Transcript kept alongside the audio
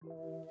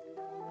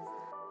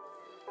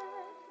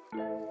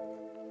Welcome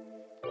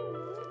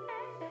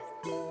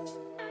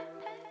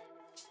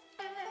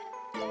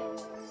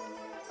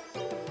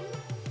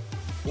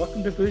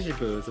to Bougie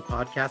Boos, a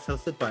podcast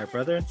hosted by a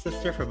brother and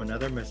sister from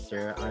another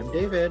mister. I'm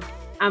David.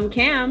 I'm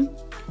Cam.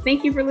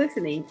 Thank you for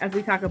listening as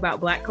we talk about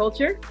Black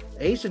culture,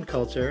 Asian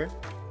culture,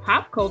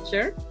 pop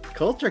culture,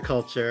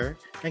 culture,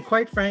 and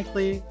quite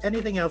frankly,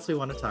 anything else we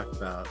want to talk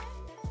about.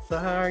 So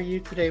how are you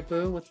today,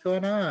 Boo? What's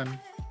going on?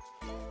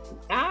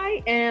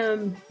 I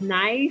am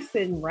nice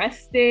and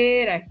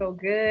rested. I feel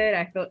good.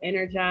 I feel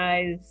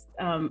energized.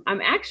 I'm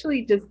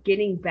actually just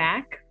getting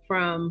back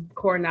from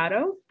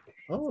Coronado.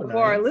 Oh, so nice,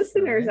 for our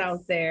listeners nice.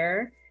 out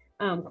there,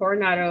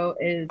 Coronado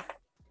is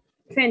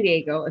San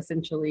Diego,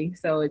 essentially.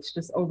 So it's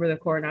just over the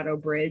Coronado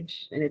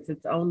Bridge, and it's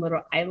its own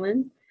little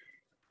island.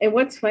 And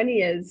what's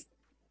funny is,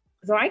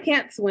 so I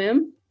can't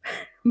swim,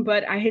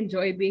 but I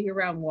enjoy being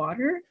around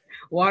water.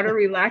 Water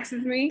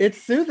relaxes me.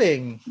 It's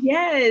soothing.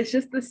 Yeah, it's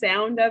just the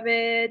sound of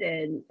it,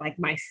 and like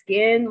my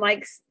skin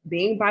likes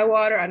being by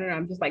water. I don't know,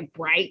 I'm just like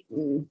bright,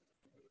 and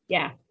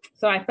yeah.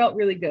 So I felt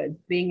really good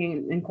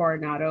being in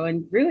Coronado,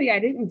 and really I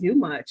didn't do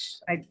much.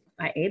 I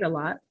ate a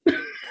lot.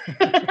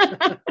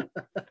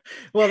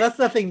 Well, that's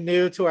nothing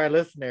new to our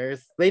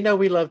listeners. They know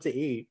we love to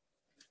eat.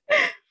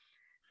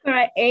 So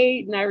I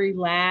ate and I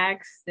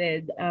relaxed,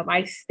 and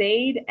I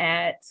stayed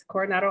at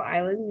Coronado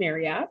Island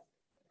Marriott.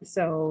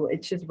 So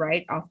it's just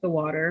right off the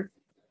water,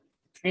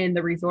 and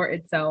the resort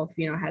itself,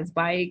 has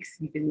bikes.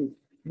 You can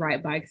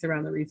ride bikes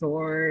around the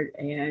resort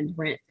and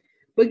rent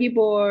boogie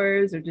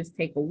boards or just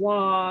take a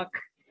walk.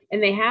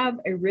 And they have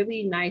a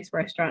really nice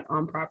restaurant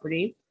on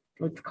property.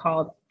 It's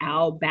called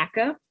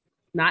Albaca,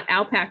 not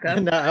alpaca.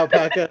 Not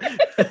alpaca.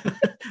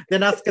 They're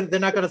not going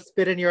to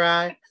spit in your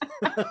eye.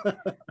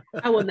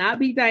 I will not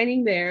be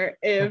dining there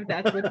if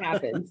that's what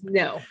happens.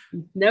 No,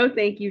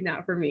 thank you.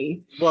 Not for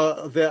me.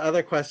 Well, the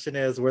other question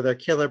is, were there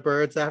killer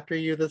birds after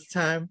you this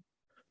time?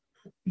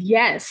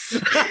 Yes.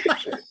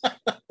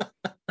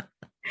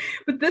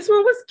 But this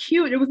one was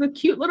cute. It was a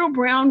cute little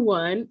brown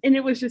one. And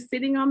it was just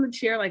sitting on the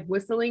chair, like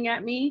whistling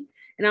at me.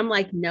 And I'm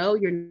like, no,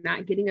 you're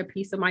not getting a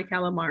piece of my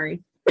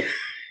calamari.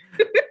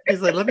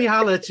 He's like, let me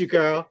holler at you,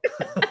 girl.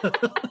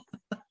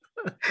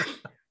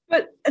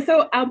 But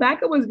so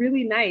Albaca was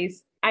really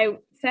nice. I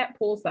sat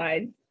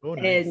poolside. Oh,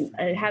 nice. And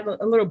I had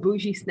a little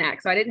bougie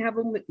snack. So I didn't have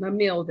a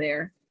meal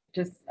there,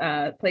 just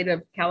a plate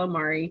of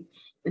calamari.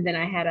 And then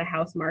I had a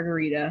house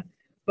margarita.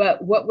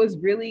 But what was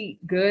really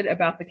good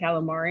about the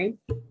calamari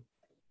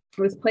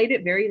was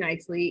plated very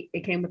nicely.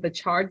 It came with a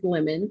charred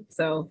lemon.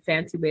 So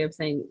fancy way of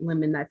saying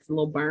lemon that's a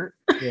little burnt.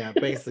 Yeah,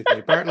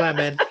 basically burnt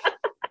lemon.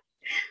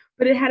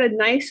 But it had a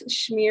nice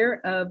smear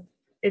of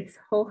its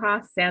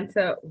Hoja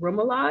Santa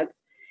remoulade.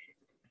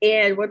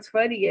 And what's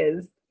funny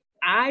is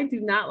I do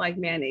not like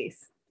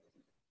mayonnaise.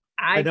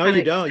 I know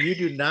you don't. You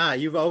do not.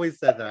 You've always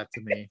said that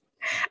to me.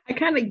 I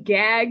kind of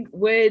gag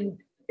when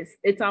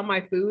it's on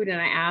my food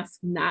and I ask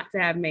not to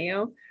have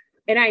mayo.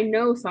 And I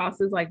know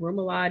sauces like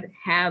remoulade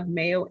have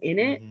mayo in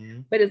it,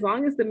 but as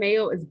long as the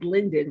mayo is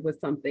blended with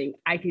something,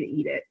 I can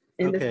eat it.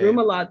 And This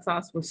remoulade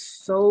sauce was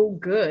so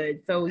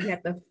good. So you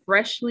have the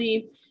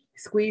freshly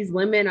squeezed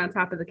lemon on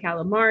top of the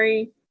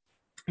calamari.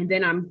 And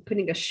then I'm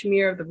putting a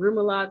smear of the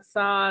remoulade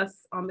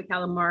sauce on the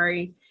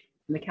calamari.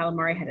 And the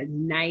calamari had a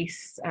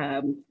nice,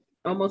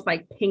 almost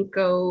like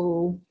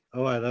panko.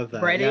 Oh, I love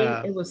that. Breading.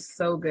 Yeah. It was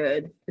so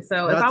good.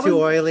 So not if I was too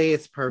oily,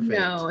 it's perfect.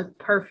 No, it's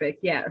perfect.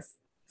 Yes.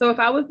 So if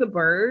I was the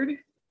bird,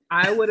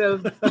 I would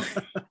have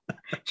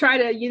tried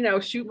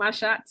to, shoot my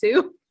shot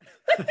too.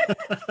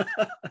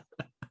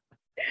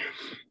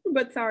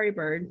 But sorry,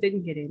 bird,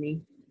 didn't get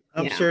any.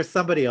 I'm sure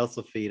somebody else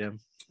will feed him.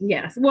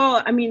 Yes.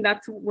 Well, I mean,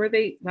 that's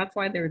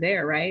why they're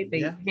there, right? They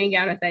hang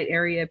out at that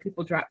area.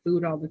 People drop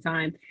food all the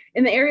time.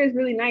 And the area is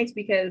really nice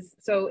because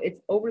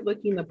it's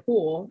overlooking the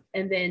pool.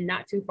 And then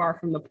not too far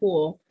from the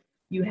pool,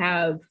 you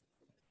have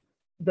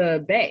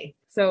the bay.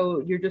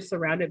 So you're just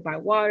surrounded by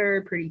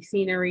water, pretty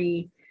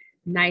scenery,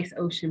 nice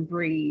ocean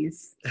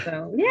breeze.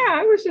 So yeah,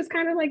 I was just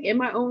kind of like in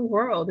my own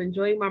world,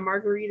 enjoying my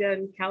margarita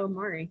and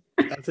calamari.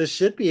 As it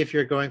should be if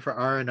you're going for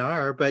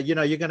R&R, but you're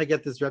going to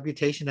get this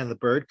reputation in the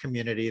bird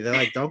community. They're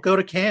like, don't go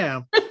to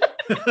Cam.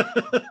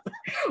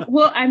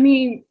 Well, I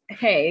mean,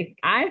 hey,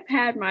 I've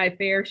had my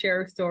fair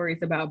share of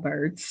stories about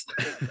birds.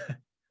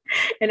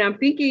 And I'm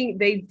thinking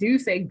they do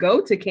say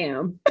go to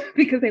Cam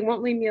because they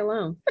won't leave me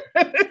alone.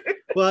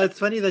 Well, it's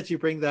funny that you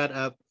bring that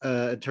up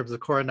in terms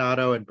of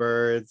Coronado and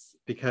birds,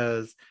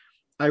 because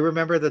I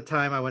remember the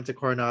time I went to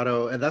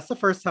Coronado, and that's the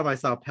first time I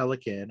saw a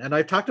pelican. And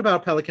I've talked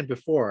about a pelican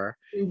before,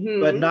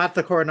 but not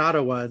the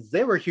Coronado ones.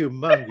 They were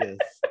humongous.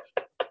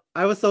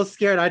 I was so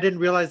scared. I didn't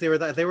realize they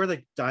were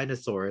like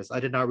dinosaurs.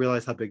 I did not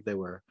realize how big they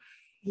were.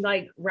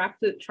 Like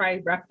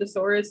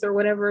Raptosaurus or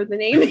whatever the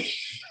name is.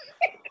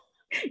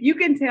 You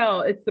can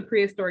tell it's the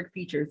prehistoric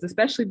features,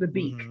 especially the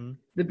beak.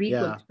 The beak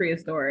looks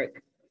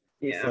prehistoric.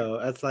 Yeah. So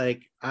it's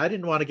like, I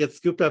didn't want to get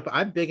scooped up.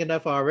 I'm big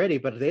enough already,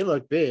 but they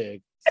look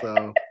big.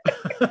 So.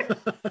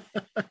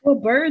 Well,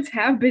 birds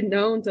have been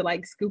known to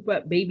like scoop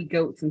up baby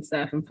goats and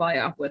stuff and fly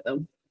off with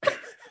them.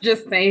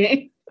 Just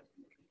saying.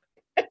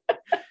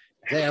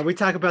 Yeah, we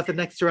talk about the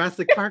next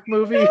Jurassic Park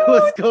movie.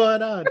 What's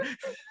going on?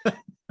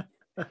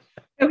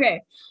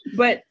 Okay,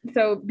 but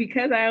so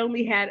because I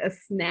only had a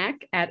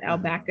snack at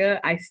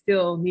Albaca, I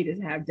still needed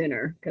to have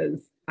dinner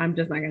because I'm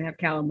just not gonna have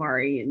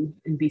calamari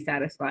and be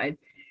satisfied.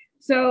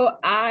 So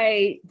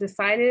I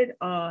decided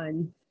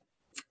on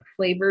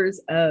flavors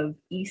of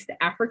East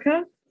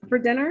Africa for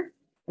dinner,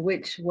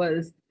 which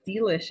was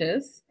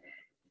delicious.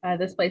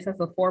 This place has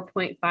a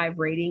 4.5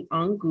 rating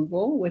on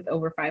Google with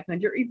over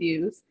 500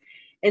 reviews.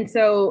 And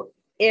so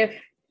if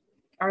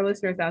our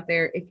listeners out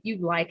there, if you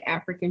like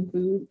African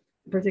food,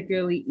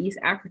 particularly East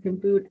African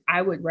food,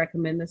 I would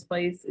recommend this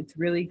place. It's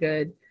really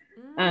good.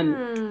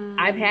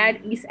 I've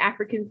had East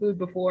African food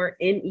before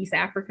in East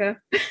Africa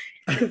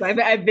because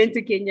I've been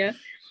to Kenya.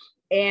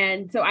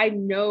 And so I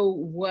know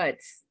what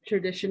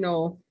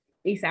traditional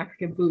East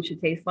African food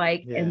should taste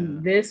like. Yeah.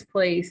 And this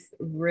place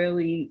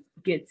really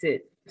gets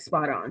it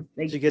spot on.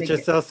 Did you get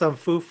yourself some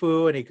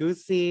fufu and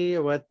igusi?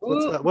 Or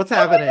what's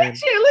happening?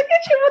 Look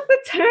at you with the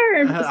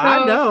term. So,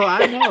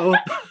 I know.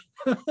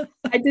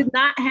 I did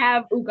not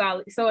have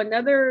ugali. So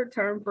another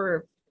term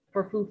for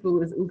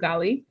fufu is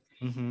ugali.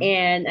 Mm-hmm.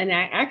 And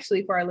I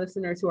actually, for our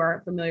listeners who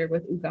aren't familiar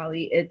with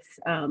ugali, it's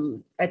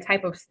a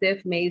type of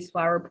stiff maize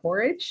flour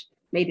porridge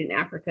made in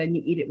Africa, and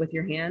you eat it with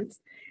your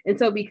hands. And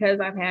so because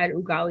I've had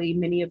ugali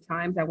many of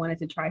times, I wanted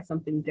to try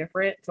something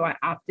different. So I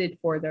opted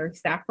for their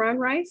saffron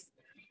rice,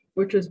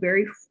 which was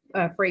very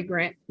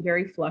fragrant,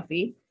 very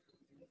fluffy.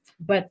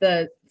 But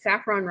the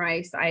saffron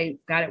rice, I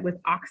got it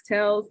with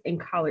oxtails and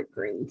collard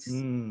greens.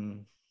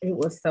 It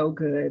was so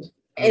good.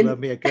 I love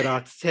me a good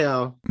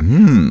oxtail.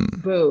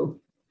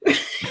 Boo.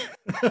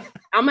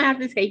 I'm gonna have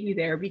to take you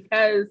there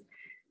because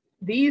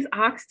these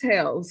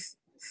oxtails,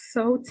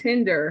 so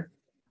tender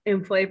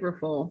and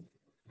flavorful,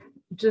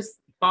 just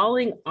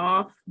falling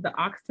off the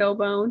oxtail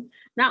bone.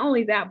 Not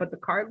only that, but the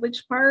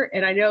cartilage part.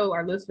 And I know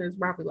our listeners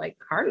probably like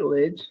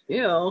cartilage,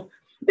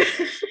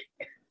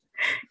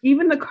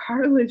 even the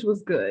cartilage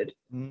was good.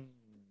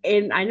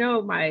 And I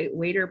know my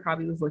waiter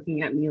probably was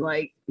looking at me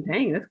like,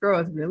 dang, this girl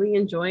is really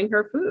enjoying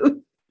her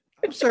food.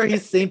 I'm sure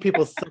he's seen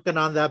people sucking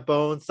on that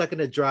bone, sucking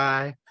it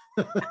dry.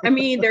 I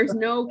mean, there's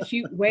no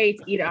cute way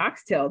to eat an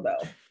oxtail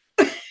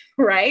though.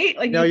 Right?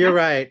 Like, no, you're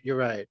right. You're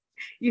right.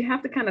 You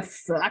have to kind of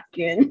suck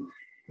in.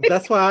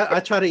 That's why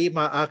I try to eat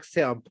my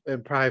oxtail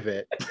in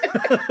private.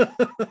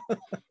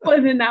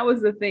 Well, then that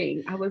was the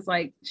thing. I was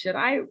like, should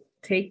I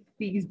take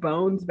these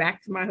bones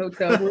back to my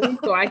hotel room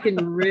so I can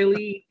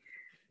really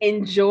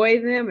enjoy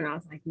them? And I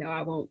was like, no,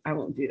 I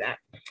won't do that.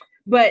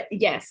 But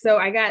yes, so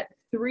I got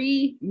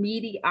 3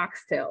 meaty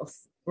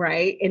oxtails,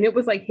 right? And it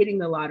was like hitting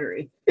the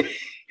lottery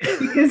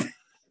because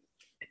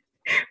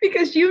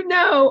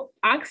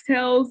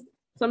oxtails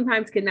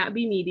sometimes cannot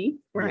be meaty,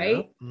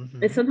 right? Yeah.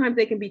 Mm-hmm. And sometimes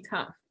they can be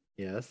tough.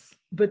 Yes.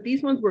 But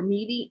these ones were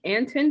meaty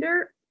and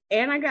tender,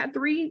 and I got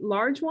 3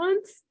 large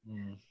ones.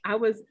 I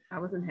was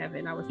in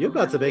heaven. I was. You're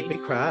about to make me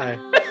cry.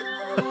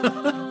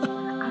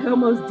 I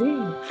almost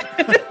did.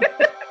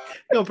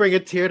 You'll bring a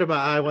tear to my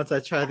eye once I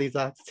try these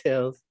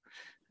oxtails.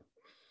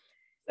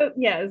 So,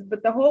 yes,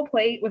 but the whole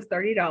plate was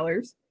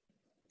 $30.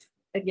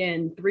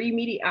 Again, 3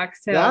 meaty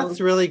oxtails. That's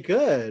really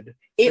good.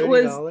 It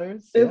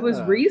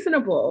was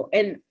reasonable,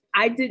 and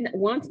I didn't.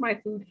 Once my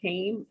food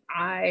came,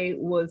 I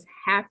was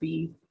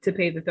happy to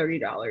pay the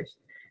 $30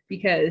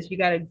 because you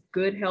got a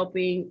good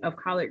helping of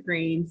collard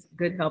greens,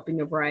 good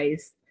helping of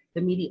rice,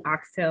 the meaty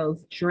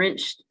oxtails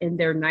drenched in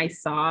their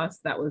nice sauce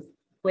that was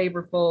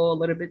flavorful, a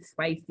little bit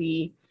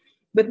spicy,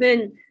 but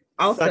then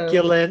also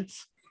succulent.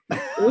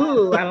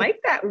 Ooh, I like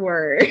that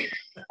word.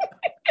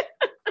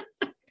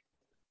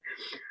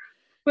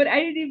 But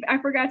I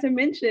forgot to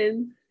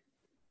mention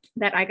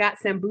that I got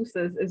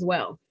sambusas as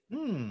well.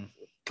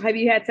 Have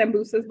you had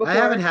sambusas before? I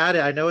haven't had it.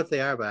 I know what they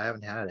are, but I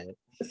haven't had it.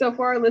 So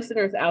for our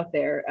listeners out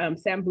there,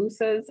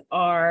 sambusas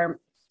are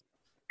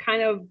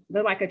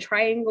they're like a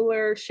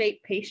triangular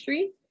shaped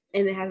pastry,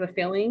 and it has a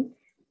filling.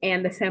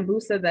 And the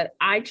sambusa that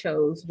I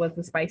chose was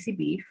the spicy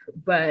beef,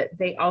 but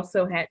they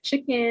also had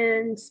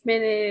chicken,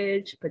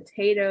 spinach,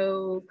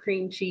 potato,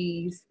 cream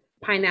cheese,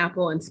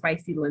 pineapple, and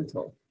spicy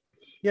lentil.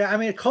 Yeah, I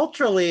mean,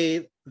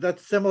 culturally,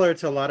 that's similar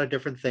to a lot of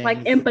different things.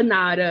 Like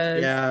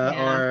empanadas.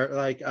 Yeah. Or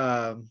like,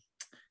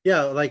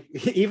 like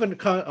even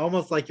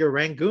almost like your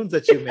rangoons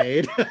that you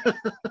made.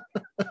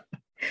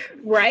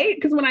 Right?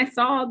 Because when I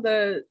saw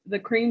the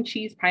cream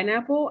cheese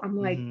pineapple, I'm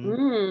like,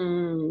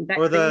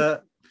 or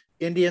the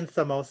Indian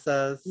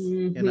samosas,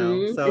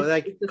 so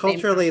like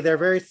culturally they're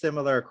very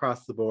similar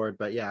across the board.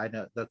 But yeah, I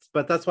know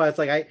that's why it's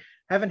like I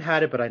haven't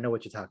had it, but I know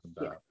what you're talking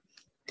about. Yeah.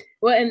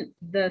 Well, and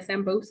the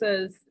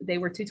sambosas, they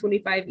were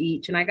 $2.25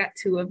 each, and I got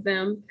 2 of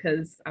them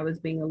because I was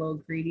being a little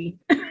greedy.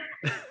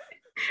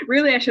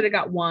 Really, I should have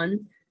got 1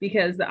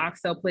 because the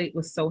oxtail plate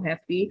was so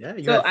hefty. Yeah,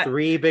 you got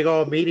 3 big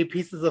old meaty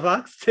pieces of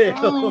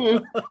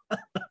oxtail.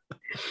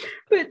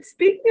 But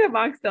speaking of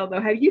oxtail,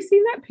 though, have you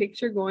seen that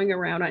picture going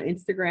around on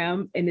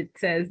Instagram? And it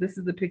says, this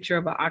is a picture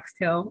of an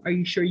oxtail. Are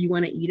you sure you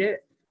want to eat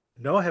it?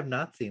 No, I have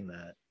not seen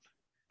that.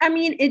 I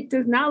mean, it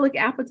does not look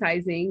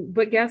appetizing,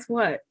 but guess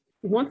what?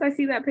 once I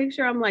see that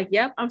picture, I'm like,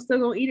 yep, I'm still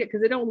gonna eat it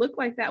because it don't look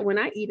like that when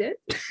I eat it.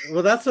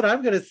 Well, that's what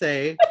I'm gonna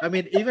say. I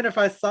mean, even if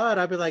I saw it,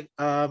 I'd be like,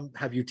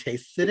 have you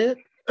tasted it?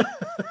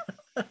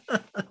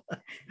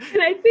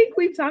 And I think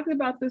we've talked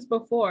about this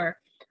before.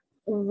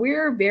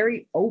 We're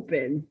very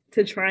open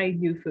to trying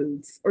new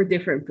foods or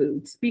different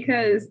foods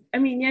because, I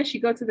mean, yes,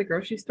 you go to the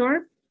grocery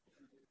store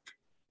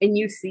and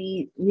you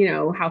see, you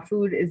know, how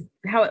food is,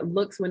 how it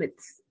looks when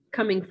it's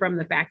coming from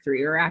the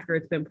factory or after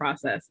it's been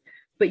processed.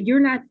 But you're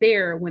not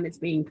there when it's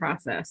being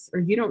processed, or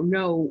you don't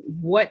know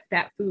what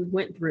that food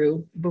went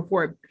through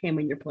before it came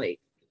on your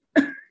plate.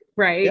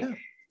 Right. Yeah.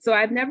 So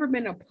I've never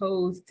been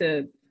opposed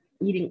to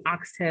eating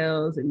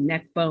oxtails and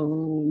neck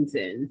bones.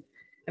 And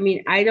I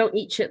mean, I don't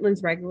eat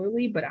chitlins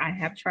regularly, but I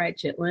have tried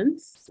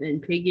chitlins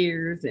and pig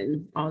ears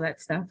and all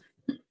that stuff.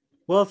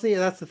 Well, see,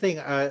 that's the thing.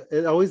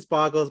 It always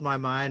boggles my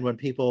mind when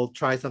people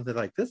try something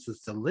like this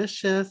is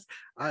delicious.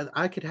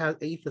 I could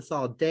eat this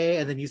all day,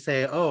 and then you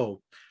say,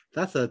 "Oh,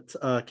 that's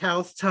a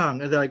cow's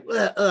tongue," and they're like,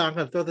 "I'm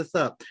gonna throw this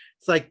up."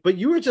 It's like, but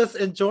you were just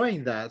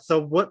enjoying that.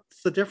 So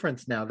what's the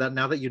difference now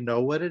that you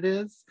know what it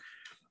is?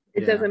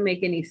 It doesn't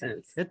make any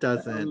sense. It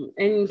doesn't.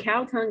 And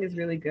cow tongue is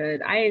really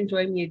good. I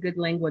enjoy me a good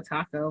lengua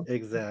taco.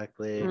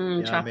 Exactly.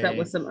 Chopped up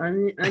with some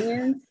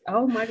onions.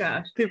 Oh my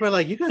gosh. People are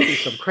like, you guys do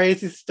some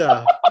crazy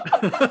stuff.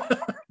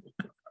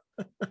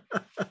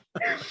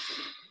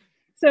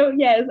 So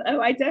yes,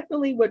 I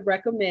definitely would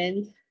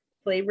recommend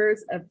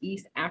Flavors of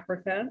East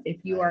Africa if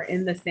you are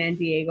in the San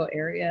Diego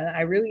area.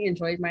 I really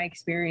enjoyed my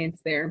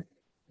experience there.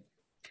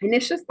 And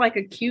it's just like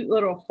a cute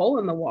little hole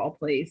in the wall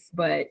place,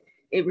 but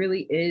it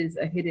really is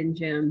a hidden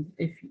gem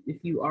if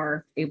you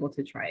are able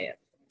to try it.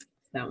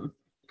 So,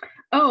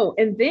 oh,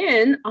 and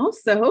then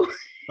also,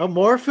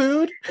 more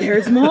food?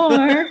 There's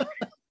more.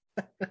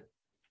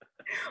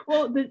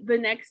 Well, the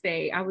next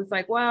day I was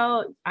like,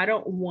 well, I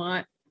don't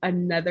want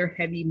another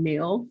heavy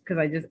meal because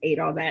I just ate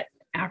all that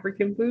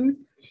African food.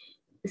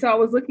 So I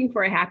was looking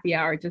for a happy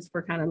hour just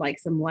for kind of like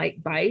some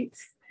light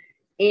bites.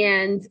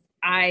 And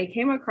I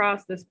came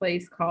across this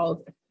place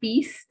called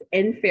Feast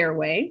and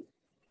Fareway.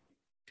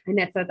 And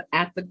that's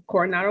at the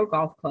Coronado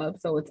Golf Club.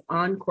 So it's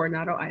on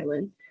Coronado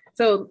Island.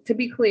 So to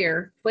be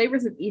clear,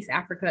 Flavors of East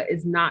Africa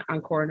is not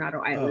on Coronado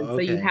Island. Oh,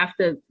 okay. So you have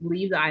to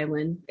leave the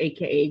island,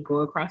 AKA go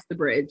across the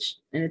bridge.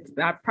 And it's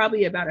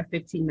probably about a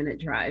 15-minute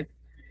drive.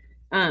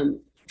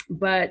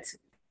 But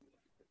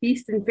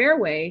Feast and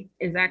Fareway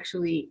is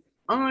actually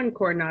on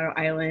Coronado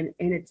Island.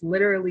 And it's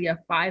literally a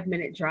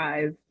 5-minute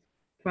drive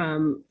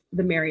from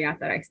the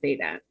Marriott that I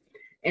stayed at.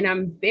 And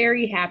I'm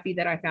very happy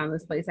that I found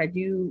this place. I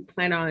do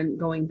plan on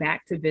going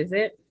back to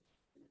visit.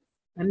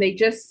 And they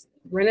just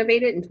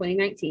renovated in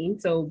 2019.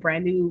 So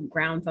brand new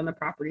grounds on the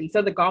property.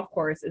 So the golf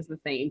course is the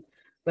same,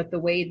 but the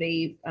way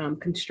they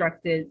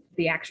constructed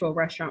the actual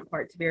restaurant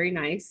part's very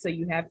nice. So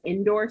you have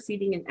indoor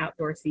seating and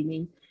outdoor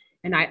seating.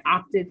 And I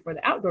opted for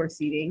the outdoor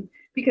seating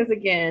because,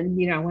 again,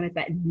 you know, I wanted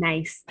that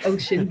nice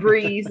ocean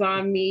breeze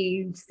on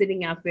me,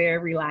 sitting out there,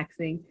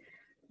 relaxing.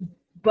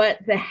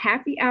 But the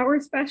happy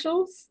hour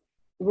specials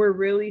were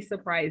really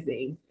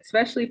surprising,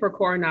 especially for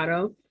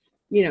Coronado.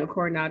 You know,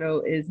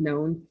 Coronado is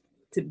known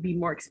to be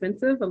more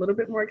expensive, a little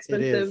bit more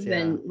expensive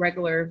than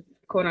regular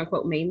quote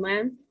unquote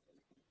mainland.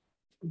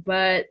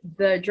 But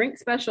the drink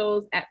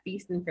specials at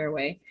Feast and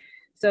Fareway.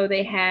 So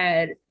they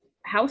had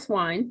house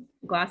wine,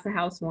 glass of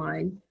house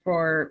wine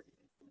for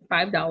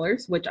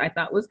 $5, which I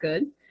thought was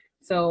good.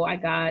 So I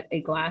got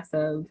a glass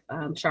of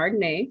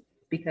Chardonnay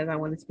because I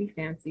wanted to be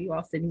fancy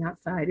while sitting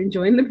outside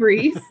enjoying the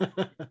breeze.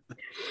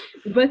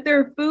 But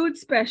their food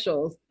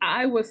specials,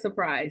 I was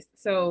surprised.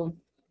 So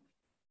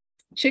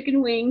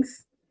chicken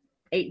wings,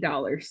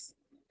 $8.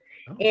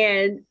 Oh.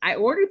 And I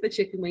ordered the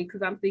chicken wing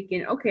because I'm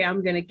thinking, okay,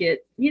 I'm going to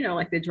get, you know,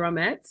 like the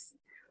drumettes.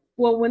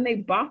 Well, when they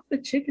bought the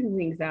chicken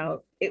wings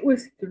out, it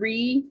was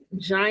 3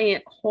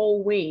 giant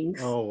whole wings.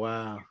 Oh,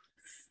 wow.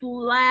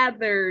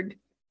 Slathered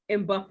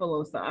in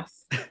buffalo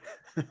sauce.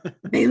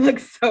 They look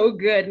so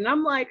good. And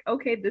I'm like,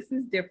 okay, this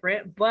is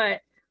different.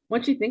 But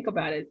once you think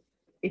about it,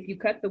 if you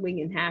cut the wing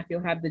in half, you'll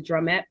have the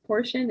drumette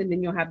portion and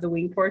then you'll have the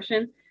wing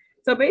portion.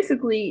 So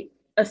basically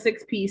a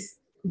 6-piece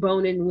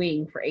bone-in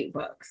wing for $8,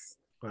 wow.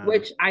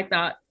 Which I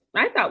thought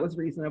was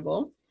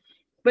reasonable.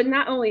 But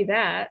not only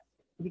that,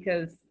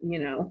 because, you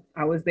know,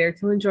 I was there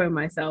to enjoy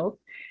myself,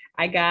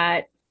 I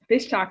got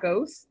fish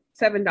tacos,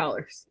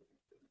 $7.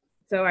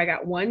 So I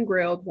got 1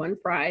 grilled, 1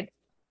 fried.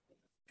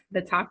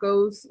 The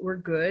tacos were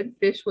good.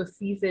 Fish was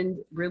seasoned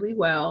really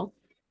well.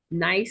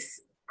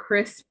 Nice,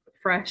 crisp,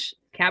 fresh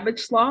cabbage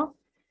slaw.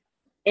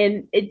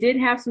 And it did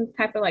have some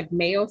type of like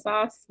mayo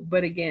sauce.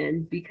 But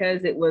again,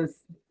 because it was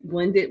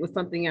blended with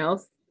something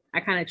else, I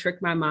kind of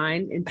tricked my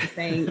mind into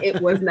saying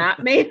it was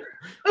not mayo.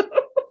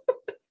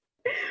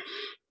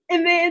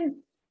 And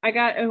then I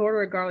got an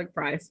order of garlic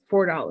fries,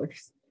 $4.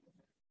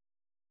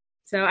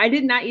 So I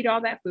did not eat all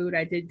that food.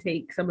 I did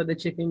take some of the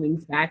chicken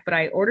wings back, but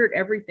I ordered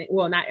everything.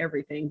 Well, not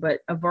everything,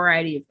 but a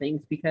variety of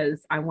things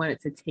because I wanted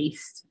to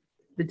taste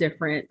the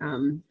different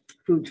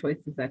food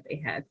choices that they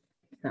had.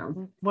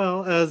 So,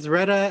 Well, as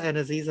Retta and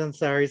Aziz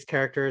Ansari's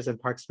characters in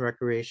Parks and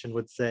Recreation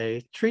would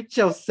say, treat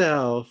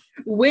yourself.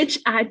 which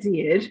I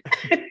did.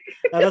 And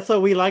that's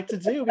what we like to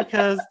do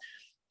because,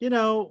 you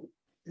know,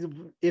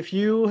 if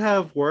you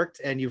have worked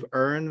and you've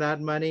earned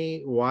that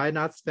money, why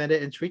not spend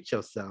it and treat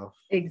yourself?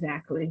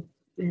 Exactly.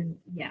 And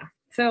yeah.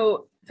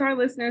 So, to our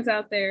listeners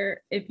out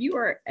there, if you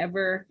are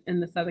ever in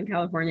the Southern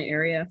California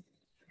area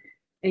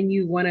and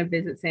you want to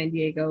visit San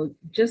Diego,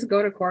 just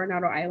go to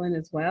Coronado Island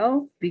as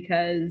well,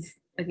 because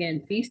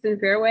again, Feast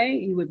and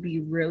Fareway, you would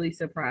be really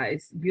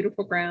surprised.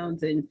 Beautiful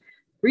grounds and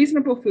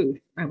reasonable food,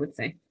 I would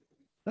say.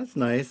 That's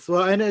nice.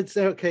 Well, and it's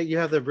okay. You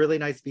have the really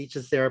nice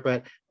beaches there,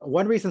 but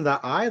one reason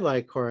that I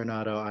like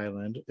Coronado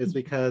Island is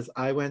because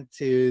I went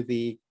to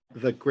the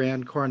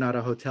Grand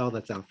Coronado Hotel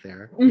that's out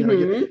there. You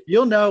know,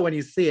 you'll know when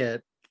you see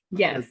it.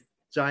 Yes.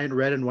 Giant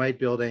red and white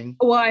building.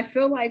 Well, I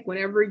feel like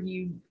whenever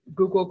you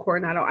Google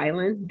Coronado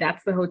Island,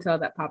 that's the hotel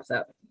that pops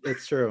up.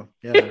 It's true.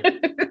 Yeah.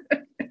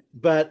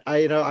 But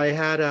I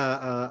had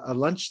a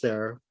lunch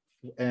there,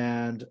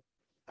 and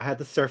I had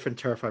the surf and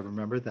turf. I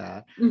remember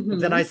that. But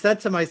then I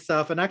said to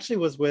myself, and actually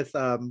was with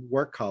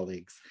work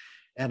colleagues,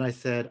 and I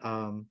said,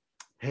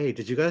 hey,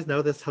 did you guys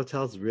know this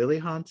hotel's really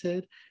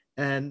haunted?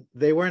 And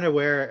they weren't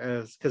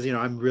aware, because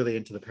I'm really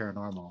into the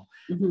paranormal.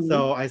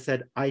 So I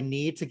said, I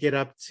need to get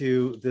up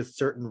to this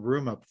certain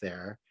room up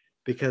there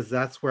because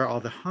that's where all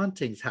the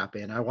hauntings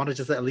happen. I want to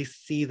just at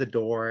least see the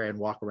door and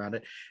walk around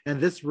it. And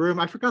this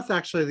room, I forgot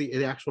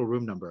the actual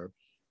room number,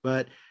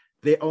 but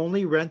they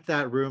only rent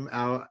that room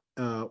out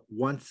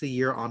once a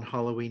year on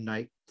Halloween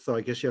night. So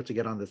I guess you have to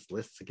get on this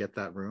list to get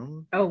that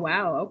room. Oh,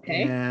 wow.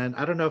 Okay. And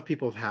I don't know if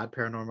people have had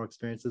paranormal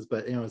experiences,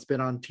 but it's been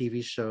on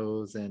TV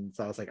shows. And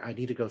so I was like, I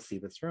need to go see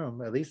this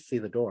room, at least see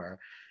the door.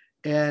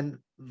 And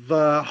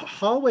the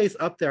hallways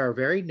up there are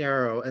very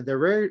narrow, and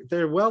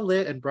they're well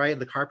lit and bright,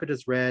 and the carpet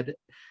is red,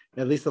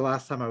 at least the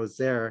last time I was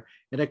there.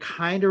 And it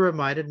kind of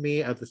reminded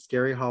me of the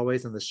scary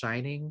hallways in The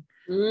Shining.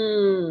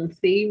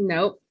 See,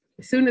 nope.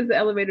 As soon as the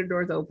elevator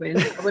doors open,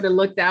 I would have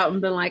looked out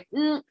and been like,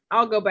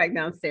 I'll go back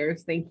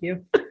downstairs. Thank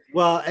you.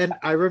 Well, and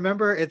I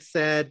remember it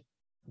said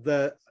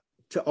to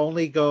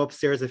only go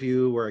upstairs if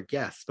you were a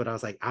guest, but I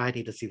was like, I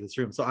need to see this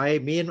room. So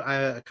me and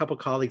a couple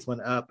colleagues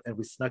went up, and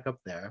we snuck up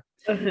there.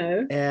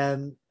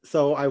 And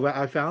so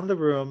I found the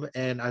room,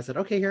 and I said,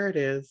 okay, here it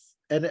is.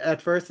 And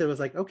at first it was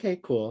like, okay,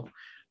 cool.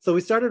 So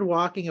we started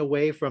walking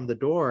away from the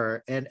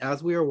door, and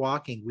as we were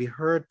walking, we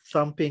heard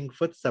thumping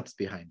footsteps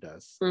behind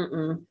us.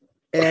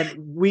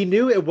 And we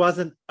knew it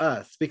wasn't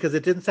us because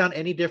it didn't sound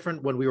any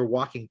different when we were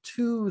walking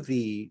to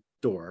the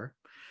door.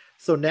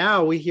 So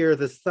now we hear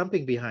this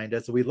thumping behind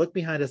us. We look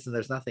behind us and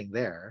there's nothing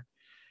there.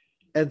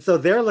 And so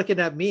they're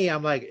looking at me.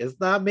 I'm like, it's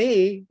not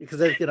me, because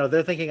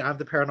they're thinking I'm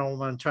the paranormal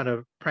one trying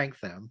to prank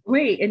them.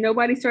 Wait, and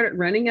nobody started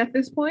running at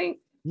this point?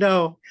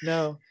 No.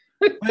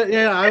 But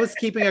I was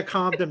keeping a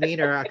calm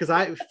demeanor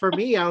because for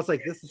me, I was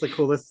like, this is the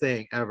coolest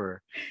thing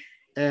ever.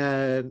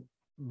 Actually,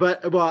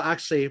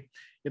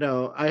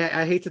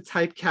 I hate to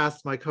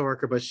typecast my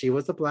coworker, but she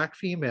was a Black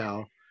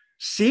female.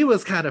 She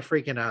was kind of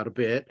freaking out a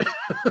bit.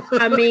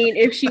 I mean,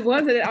 if she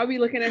wasn't, I'll be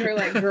looking at her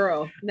like,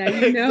 girl, now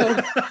you know.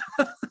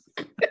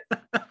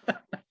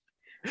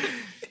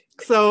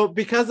 So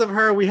because of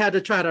her, we had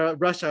to try to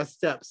rush our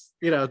steps,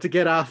 to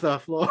get off the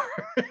floor.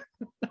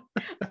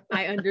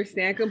 I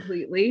understand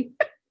completely.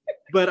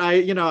 But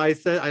I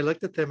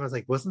looked at them, I was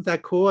like, wasn't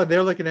that cool? And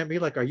they're looking at me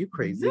like, are you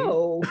crazy?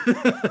 No.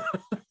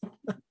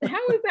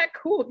 How is that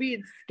cool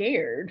being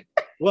scared?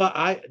 Well,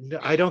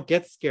 I don't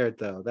get scared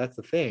though. That's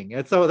the thing.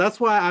 And so that's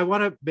why I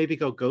want to maybe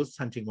go ghost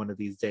hunting one of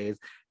these days.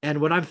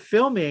 And when I'm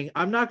filming,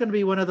 I'm not going to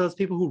be one of those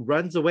people who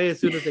runs away as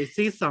soon as they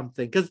see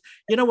something. Because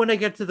when I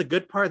get to the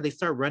good part, they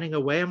start running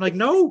away. I'm like,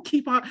 no,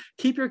 keep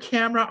your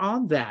camera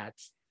on that.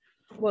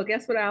 Well,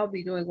 guess what I'll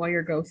be doing while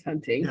you're ghost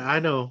hunting? Yeah, I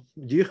know.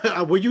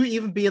 Will you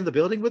even be in the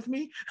building with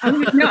me?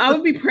 I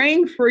would be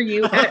praying for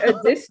you at a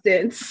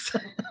distance.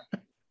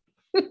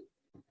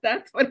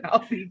 That's what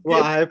I'll be doing.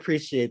 Well, I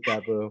appreciate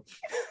that, Boo.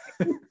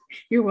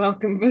 You're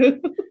welcome,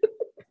 Boo.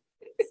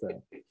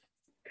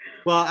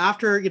 Well,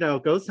 after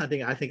ghost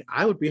hunting, I think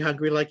I would be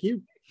hungry like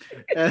you.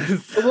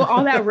 Well,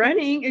 all that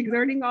running,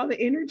 exerting all the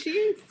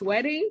energy,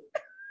 sweating.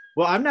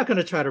 Well, I'm not going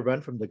to try to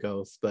run from the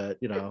ghosts, but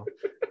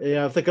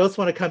if the ghosts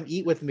want to come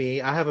eat with me,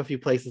 I have a few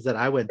places that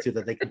I went to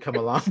that they can come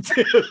along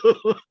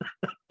to.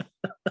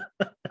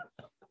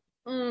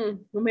 Well,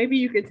 maybe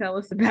you could tell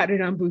us about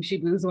it on Bougie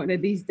Boos one of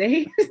these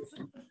days.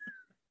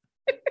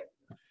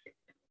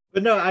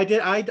 But no, I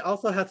did. I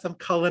also had some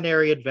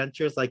culinary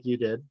adventures like you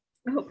did.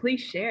 Oh, please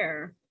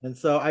share. And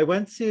so I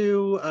went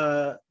to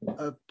a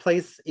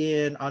place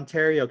in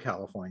Ontario,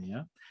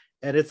 California,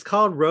 and it's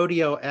called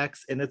Rodeo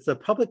X, and it's a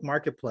public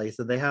marketplace,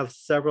 and they have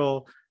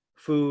several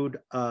food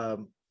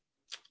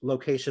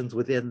locations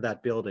within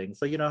that building.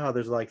 So how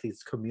there's like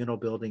these communal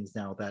buildings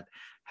now that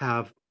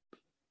have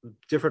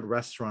different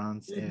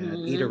restaurants and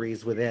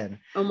eateries within.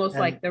 Almost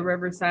like the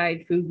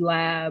Riverside Food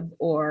Lab,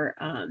 or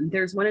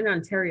there's one in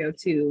Ontario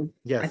too.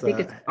 Yes, I think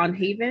it's on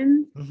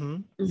Haven.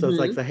 So it's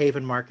like the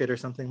Haven Market or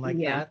something like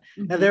that.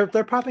 And they're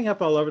popping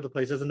up all over the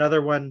place. There's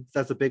another one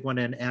that's a big one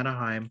in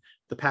Anaheim,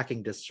 the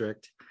Packing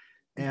District.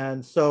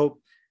 And so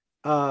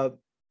I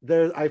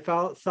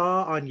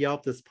saw on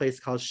Yelp this place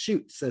called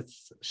Shootz.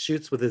 It's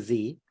Shootz with a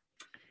Z.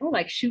 Oh,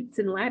 like Chutes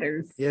and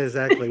Ladders. Yeah,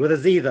 exactly. With a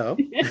Z though.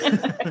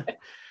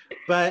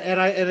 But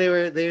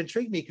they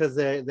intrigued me because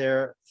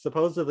they're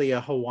supposedly a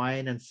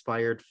Hawaiian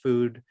inspired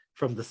food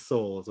from the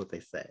soul is what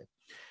they say.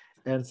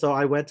 And so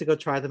I went to go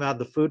try them out.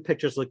 The food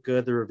pictures look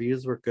good. The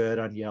reviews were good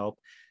on Yelp.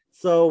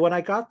 So when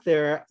I got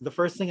there, the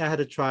first thing I had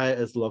to try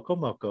is loco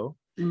moco,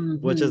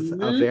 which is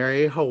a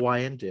very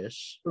Hawaiian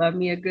dish. Love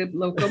me a good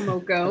loco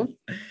moco.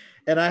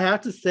 And I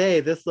have to say,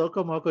 this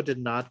loco moco did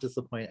not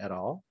disappoint at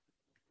all.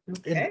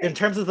 Okay. In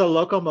terms of the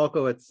loco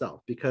moco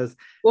itself, because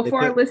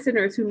for our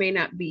listeners who may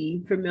not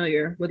be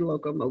familiar with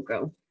loco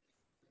moco.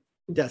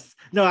 Yes.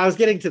 No, I was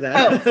getting to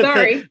that. Oh,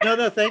 sorry.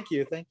 No, thank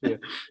you.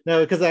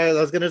 No, because I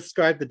was going to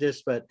describe the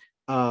dish, but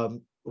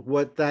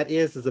what that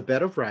is a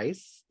bed of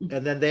rice,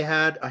 and then they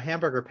had a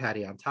hamburger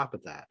patty on top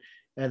of that.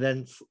 And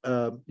then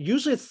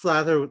usually it's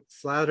slathered.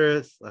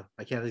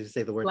 I can't even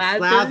say the word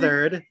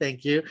slathered.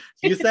 Thank you.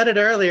 You said it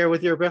earlier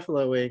with your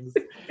buffalo wings,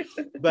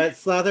 but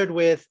slathered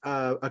with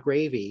a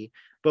gravy.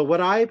 But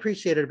what I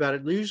appreciated about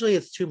it, usually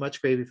it's too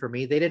much gravy for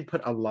me. They didn't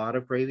put a lot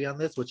of gravy on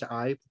this, which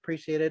I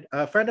appreciated.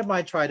 A friend of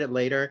mine tried it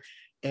later,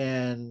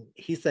 and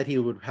he said he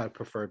would have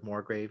preferred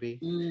more gravy.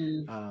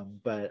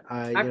 But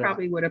I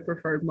probably would have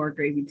preferred more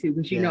gravy too,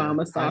 because you know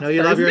I'm a sauce. I know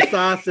you love your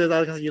sauces.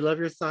 You love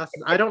your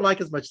sauces. I don't like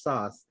as much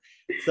sauce,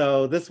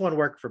 so this one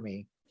worked for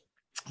me.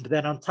 But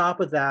then on top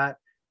of that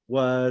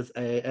was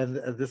and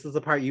this is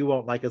the part you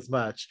won't like as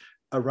much,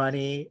 a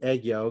runny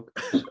egg yolk.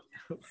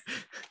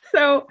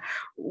 So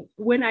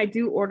when I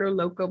do order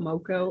loco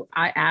moco,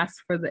 I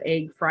ask for the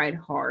egg fried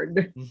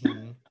hard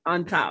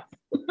on top.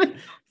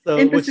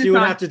 So what you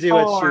would have to do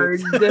at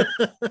Shootz.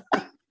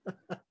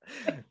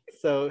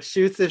 So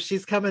Shootz, if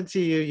she's coming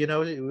to you, you know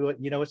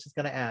what she's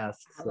gonna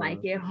ask. So. I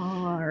like it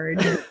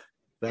hard.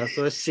 That's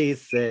what she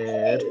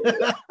said.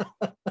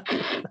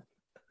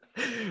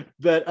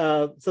 But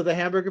so the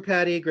hamburger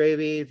patty,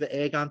 gravy, the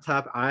egg on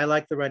top. I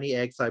like the runny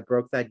egg, so I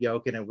broke that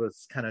yolk and it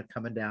was kind of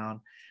coming down.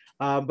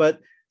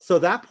 But so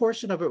that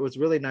portion of it was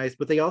really nice,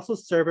 but they also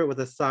serve it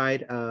with a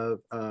side of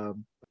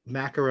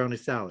macaroni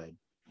salad.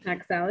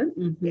 Mac salad.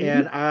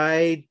 And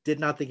I did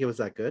not think it was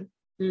that good.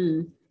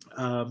 And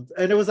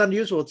it was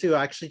unusual too.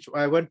 Actually,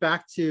 I went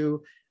back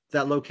to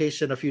that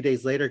location a few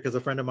days later because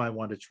a friend of mine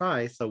wanted to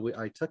try, so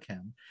I took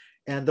him.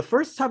 And the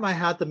first time I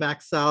had the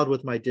mac salad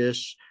with my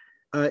dish,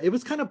 it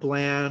was kind of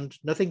bland,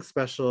 nothing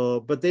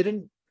special, but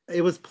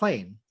it was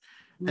plain.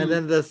 And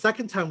then the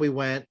second time we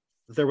went,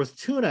 there was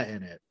tuna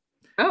in it.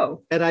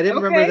 Oh, and I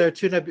didn't remember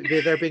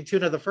there being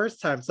tuna the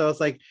first time. So I was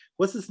like,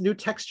 what's this new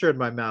texture in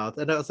my mouth?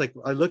 And I was like,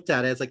 I looked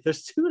at it. It's like,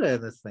 there's tuna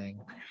in this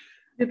thing.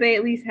 Did they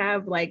at least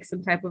have like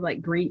some type of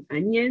like green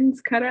onions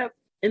cut up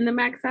in the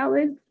mac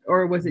salad?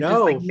 Or was it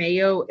just like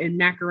mayo and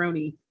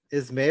macaroni?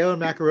 Is mayo and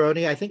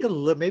macaroni. I think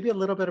maybe a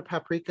little bit of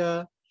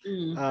paprika.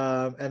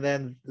 And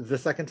then the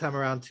second time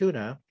around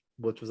tuna,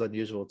 which was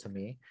unusual to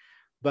me.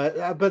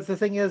 But the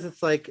thing is,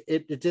 it's like,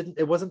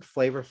 it wasn't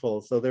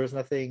flavorful. So there was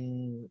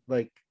nothing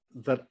like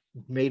that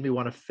made me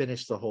want to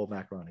finish the whole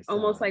macaroni salad.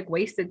 Almost like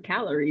wasted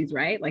calories,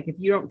 right? Like if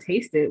you don't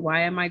taste it,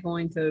 why am I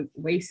going to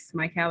waste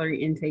my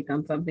calorie intake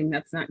on something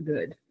that's not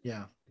good?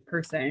 Yeah,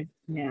 per se.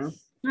 Yeah.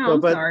 No,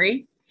 I'm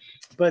sorry.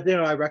 But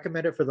I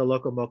recommend it for the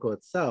loco moco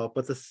itself.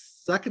 But the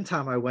second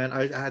time I went,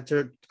 I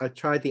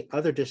tried the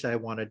other dish I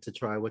wanted to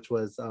try, which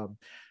was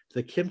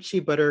the kimchi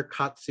butter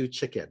katsu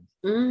chicken.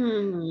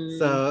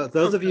 So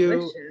those of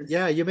you,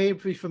 you may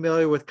be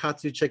familiar with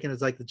katsu chicken.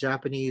 It's like the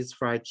Japanese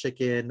fried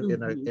chicken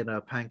in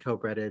a panko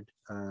breaded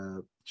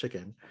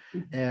chicken.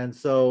 And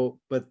so,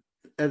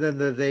 and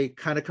then they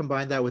kind of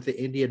combine that with the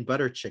Indian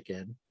butter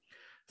chicken.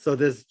 So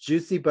this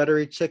juicy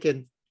buttery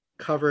chicken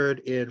covered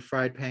in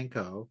fried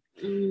panko.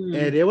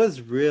 And it was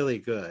really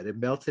good. It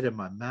melted in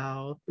my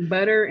mouth.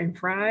 Butter and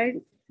fried?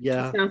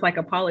 Yeah. It sounds like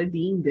a Paula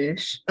Deen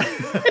dish.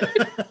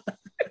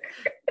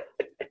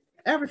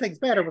 Everything's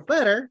better with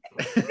butter.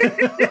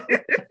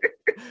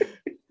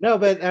 No,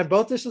 and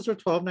both dishes were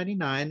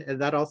 $12.99,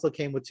 and that also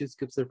came with 2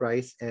 scoops of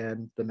rice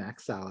and the mac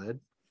salad.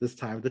 This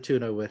time the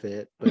tuna with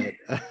it, but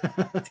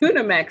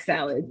tuna mac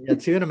salad. Yeah,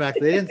 tuna mac.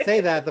 They didn't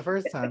say that the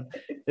first time.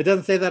 It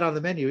doesn't say that on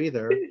the menu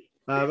either.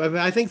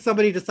 I think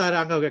somebody decided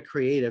I'm gonna get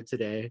creative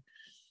today.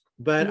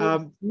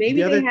 But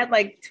maybe they had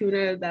like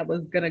tuna that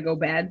was gonna go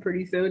bad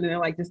pretty soon, and they're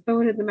like, just throw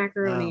it in the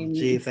macaroni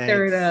and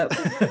stir it up.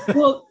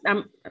 Well,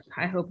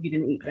 I hope you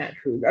didn't eat that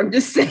food. I'm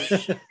just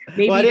saying.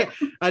 Maybe well,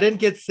 I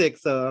didn't get sick,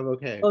 so I'm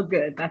okay. Oh,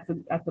 good. That's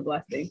a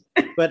blessing.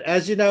 But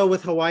as you know,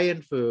 with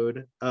Hawaiian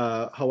food,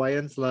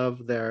 Hawaiians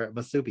love their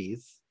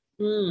musubis,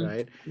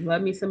 right?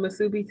 Love me some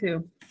musubi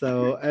too.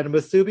 So, and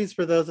musubis,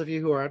 for those of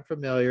you who aren't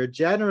familiar,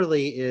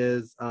 generally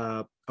is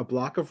a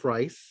block of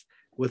rice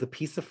with a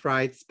piece of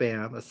fried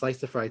spam, a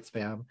slice of fried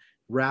spam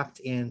wrapped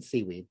in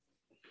seaweed.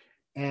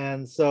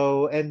 And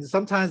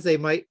sometimes they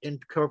might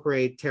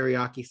incorporate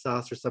teriyaki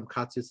sauce or some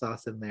katsu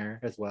sauce in there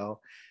as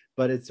well.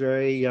 But it's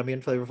very yummy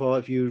and flavorful.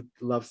 If you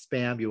love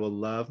spam, you will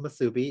love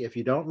musubi. If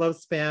you don't love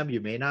spam,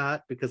 you may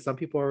not, because some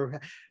people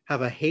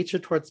have a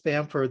hatred towards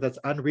spam that's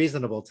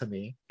unreasonable to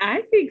me.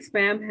 I think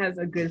spam has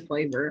a good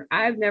flavor.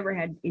 I've never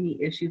had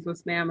any issues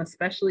with spam,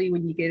 especially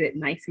when you get it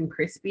nice and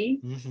crispy.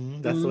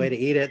 Mm-hmm. That's the way to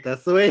eat it.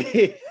 That's the way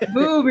to eat it.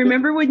 Boo,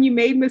 remember when you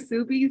made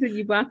musubis and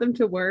you brought them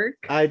to work?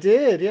 I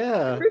did,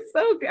 yeah.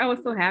 I was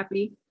so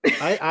happy.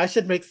 I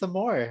should make some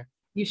more.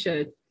 You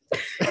should.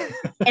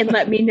 And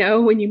let me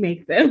know when you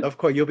make them. Of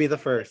course, you'll be the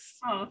first.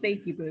 Oh,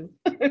 thank you, Boo.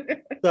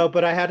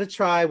 But I had to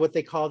try what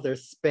they call their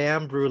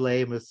spam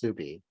brulee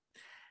musubi.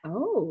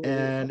 Oh.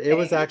 And it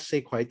was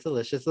actually quite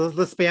delicious. So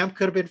the spam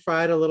could have been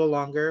fried a little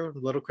longer, a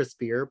little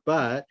crispier,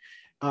 but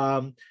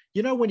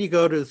when you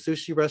go to a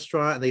sushi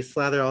restaurant and they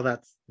slather all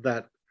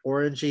that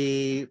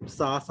orangey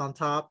sauce on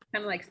top,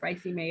 kind of like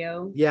spicy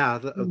mayo. Yeah,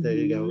 there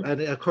you go.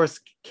 And of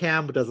course,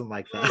 Cam doesn't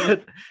like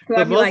that. So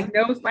I'd be like,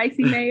 no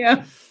spicy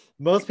mayo.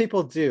 Most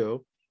people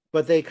do,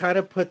 but they kind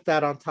of put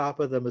that on top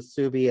of the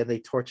musubi and they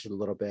torch it a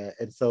little bit.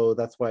 And so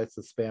that's why it's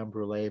the spam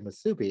brulee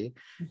musubi.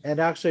 And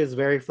actually it's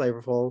very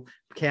flavorful.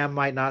 Cam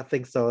might not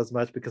think so as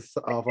much because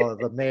of all of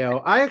the mayo.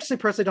 I actually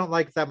personally don't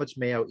like that much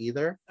mayo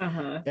either.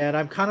 And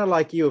I'm kind of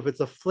like you. If it's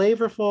a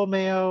flavorful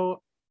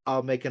mayo,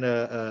 I'll make an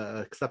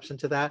exception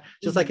to that.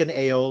 Just like an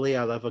aioli.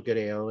 I love a good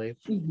aioli.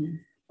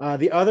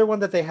 The other one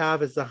that they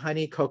have is the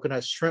honey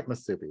coconut shrimp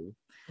musubi.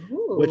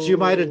 Ooh. Which you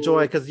might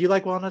enjoy because you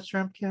like walnut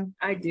shrimp, Kim?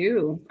 I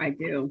do.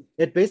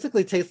 It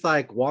basically tastes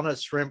like walnut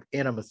shrimp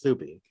in a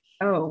musubi.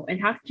 Oh, and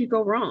how could you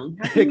go wrong?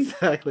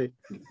 Exactly.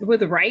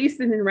 With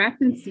rice and then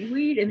wrapped in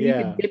seaweed, and you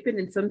can dip it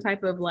in some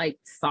type of like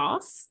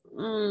sauce.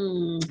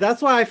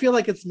 That's why I feel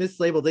like it's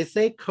mislabeled. They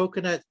say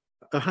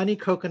honey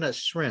coconut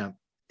shrimp,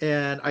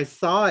 and I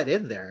saw it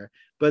in there,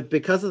 but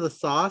because of the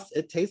sauce,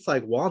 it tastes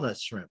like walnut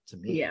shrimp to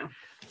me. Yeah.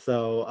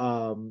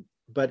 So,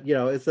 but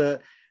it's the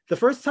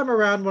first time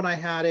around when I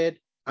had it,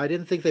 I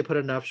didn't think they put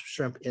enough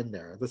shrimp in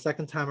there. The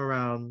second time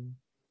around,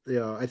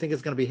 I think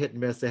it's going to be hit and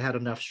miss. They had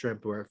enough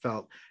shrimp where it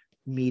felt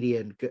meaty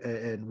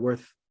and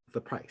worth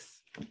the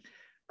price.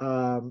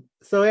 And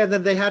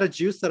then they had a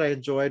juice that I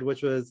enjoyed,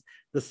 which was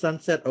the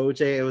Sunset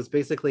OJ. It was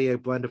basically a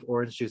blend of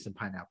orange juice and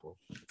pineapple.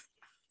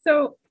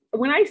 So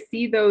when I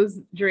see those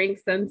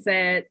drinks,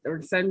 Sunset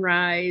or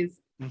Sunrise,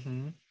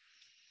 and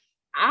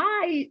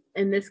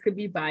this could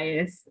be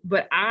biased,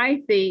 but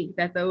I think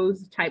that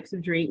those types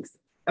of drinks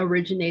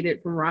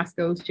originated from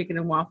Roscoe's Chicken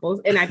and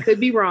Waffles. And I could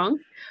be wrong,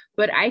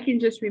 but I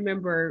can just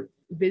remember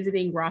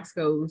visiting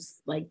Roscoe's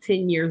like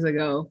 10 years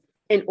ago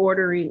and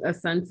ordering a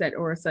Sunset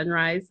or a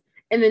Sunrise.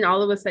 And then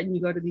all of a sudden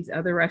you go to these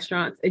other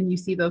restaurants and you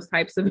see those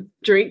types of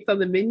drinks on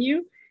the menu.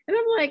 And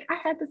I'm like, I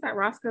had this at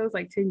Roscoe's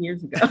like 10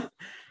 years ago.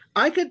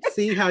 I could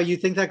see how you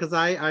think that because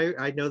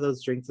I know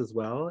those drinks as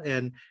well.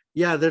 And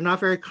yeah, they're not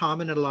very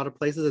common in a lot of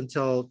places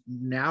until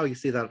now. You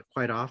see that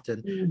quite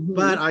often.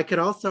 But I could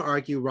also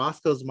argue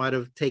Roscoe's might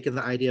have taken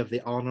the idea of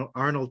the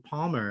Arnold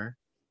Palmer,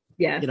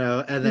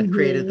 and then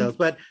created those.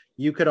 But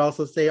you could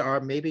also say, or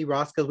maybe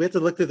Roscoe's, we have to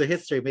look through the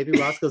history. Maybe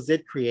Roscoe's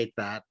did create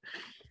that.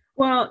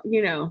 Well,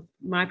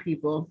 my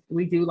people,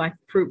 we do like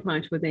fruit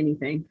punch with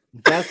anything.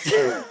 That's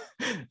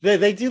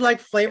they do like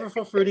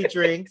flavorful fruity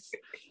drinks.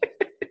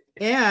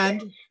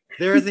 And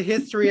there is a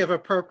history of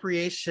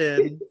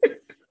appropriation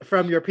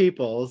from your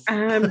peoples.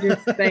 I'm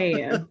just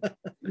saying,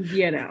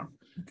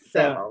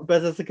 So, but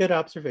that's a good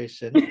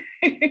observation.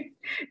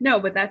 No,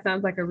 but that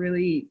sounds like a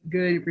really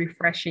good,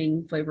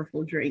 refreshing,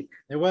 flavorful drink.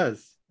 It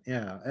was,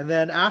 yeah. And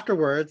then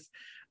afterwards,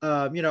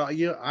 I'm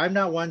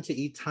not one to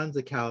eat tons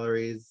of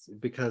calories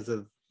because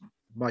of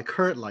my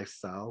current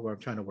lifestyle where I'm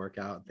trying to work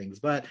out and things,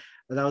 but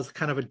that was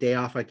kind of a day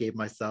off I gave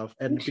myself.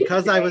 And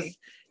because I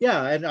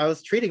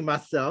was treating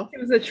myself. It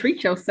was a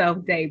treat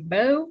yourself day,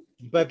 boo.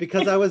 But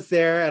because I was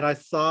there and I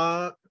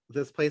saw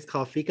this place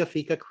called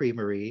Fika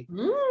Creamery,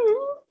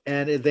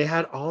 and they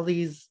had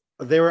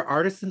they were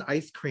artisan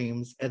ice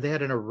creams, and they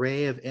had an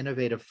array of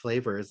innovative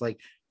flavors, like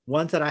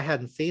ones that I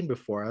hadn't seen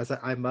before. I was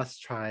like, I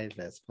must try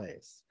this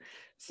place.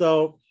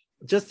 So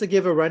just to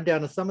give a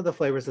rundown of some of the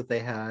flavors that they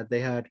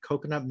had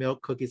coconut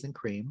milk cookies and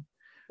cream,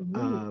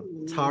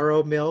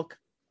 taro milk,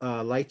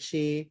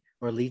 lychee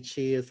or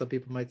lychee as some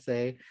people might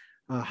say,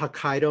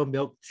 Hokkaido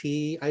milk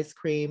tea ice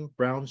cream,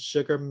 brown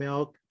sugar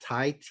milk,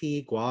 Thai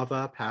tea,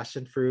 guava,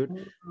 passion fruit,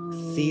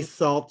 sea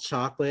salt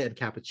chocolate, and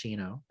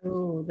cappuccino.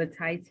 Oh, the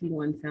Thai tea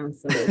one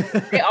sounds so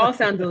good. They all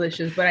sound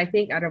delicious, but I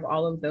think out of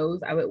all of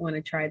those, I would want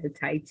to try the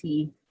Thai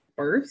tea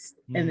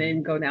first and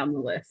then go down the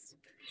list.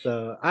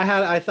 So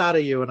I thought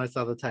of you when I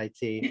saw the Thai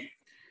tea.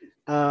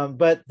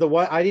 But the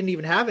one I didn't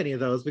even have any of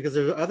those because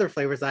there were other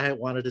flavors I had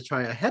wanted to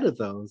try ahead of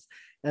those.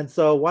 And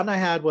so one I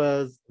had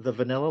was the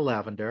vanilla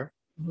lavender.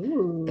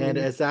 Ooh. And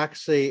it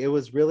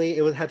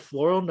had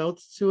floral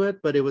notes to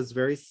it, but it was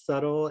very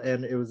subtle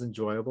and it was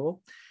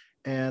enjoyable.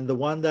 And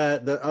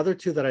the other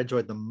two that I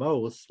enjoyed the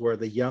most were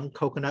the young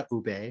coconut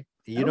ube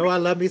You know, I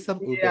love me some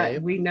ube. Yeah,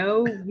 we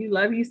know you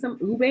love you some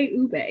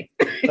ube.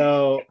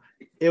 So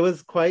it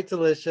was quite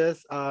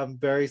delicious.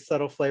 Very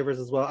subtle flavors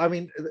as well. I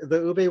mean,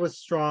 the ube was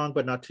strong,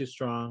 but not too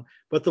strong.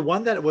 But the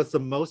one that was the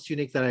most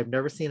unique that I've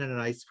never seen in an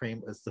ice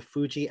cream is the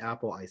Fuji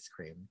apple ice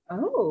cream.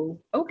 Oh,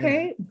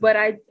 okay. But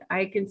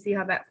I can see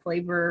how that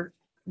flavor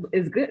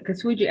is good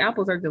because Fuji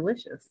apples are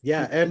delicious.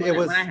 Yeah, and it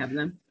was when I have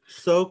them.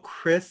 So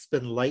crisp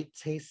and light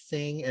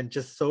tasting and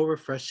just so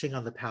refreshing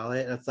on the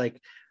palate. It's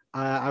like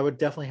I would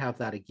definitely have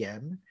that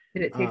again.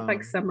 Did it taste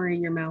like summer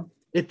in your mouth?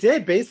 It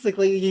did.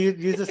 Basically, you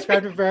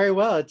described it very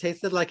well. It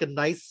tasted like a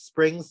nice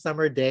spring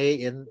summer day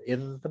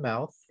in the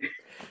mouth.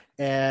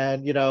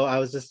 And you know, I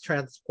was just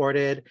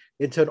transported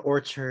into an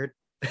orchard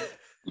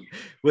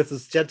with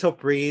this gentle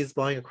breeze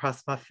blowing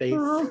across my face.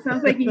 Oh,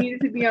 sounds like you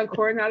needed to be on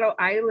Coronado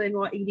Island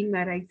while eating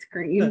that ice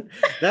cream.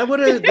 that would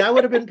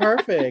have been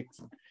perfect.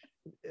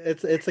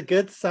 It's a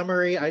good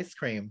summery ice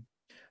cream.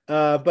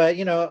 But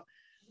you know,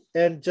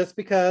 and just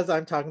because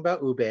I'm talking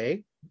about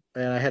ube,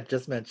 and I had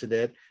just mentioned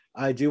it,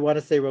 I do want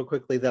to say real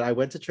quickly that I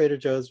went to Trader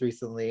Joe's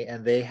recently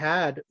and they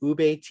had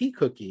ube tea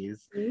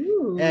cookies.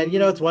 Ooh. And you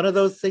know, it's one of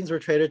those things where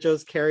Trader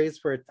Joe's carries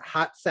for a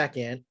hot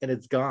second and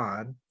it's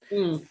gone.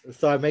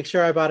 So I make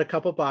sure I bought a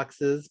couple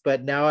boxes,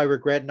 but now I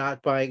regret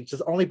not buying,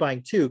 just only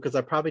buying 2 because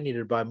I probably needed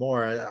to buy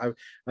more.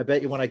 I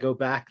bet you when I go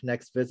back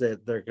next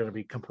visit, they're going to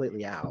be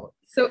completely out.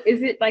 So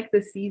is it like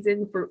the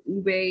season for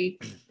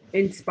ube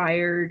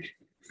inspired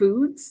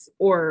foods,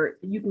 or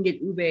you can get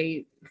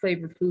ube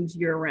flavored foods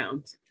year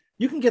round?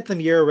 You can get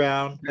them year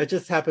round. It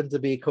just happened to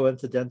be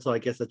coincidental, I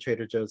guess, that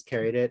Trader Joe's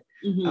carried it.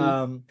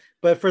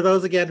 But for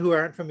those, again, who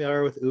aren't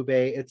familiar with ube,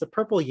 it's a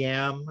purple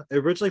yam,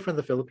 originally from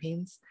the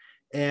Philippines.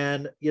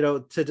 And, you know,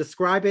 to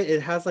describe it,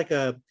 it has like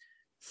a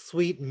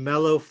sweet,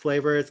 mellow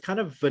flavor. It's kind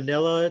of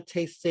vanilla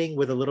tasting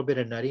with a little bit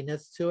of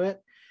nuttiness to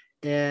it.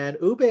 And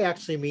ube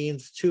actually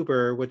means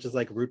tuber, which is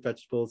like root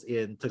vegetables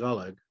in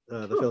Tagalog,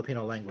 the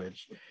Filipino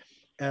language.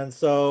 And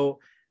so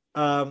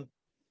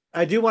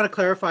I do want to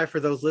clarify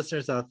for those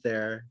listeners out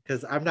there,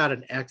 because I'm not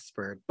an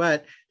expert,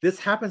 but this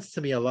happens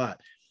to me a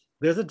lot.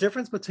 There's a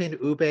difference between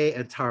ube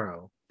and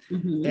taro.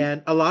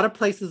 And a lot of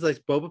places, like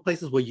boba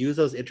places, will use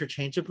those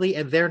interchangeably,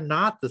 and they're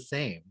not the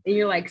same. And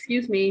you're like,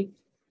 excuse me,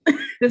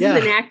 this is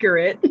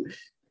inaccurate.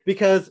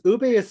 Because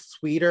ube is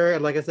sweeter,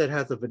 and like I said,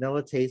 has a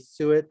vanilla taste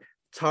to it.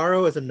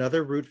 Taro is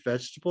another root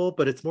vegetable,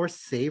 but it's more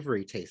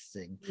savory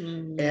tasting.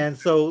 And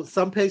so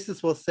some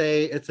places will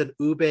say it's an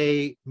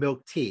ube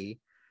milk tea.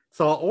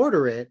 So I'll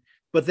order it,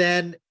 but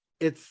then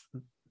it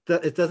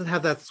doesn't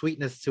have that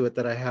sweetness to it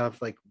that I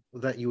have, like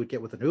that you would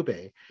get with an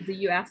ube. Do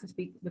you ask to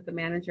speak with the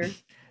manager?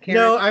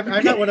 Karen? No,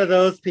 I'm not one of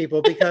those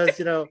people because,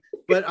 you know,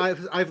 but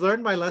I've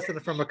learned my lesson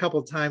from a couple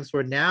of times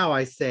where now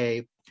I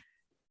say,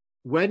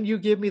 when you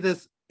give me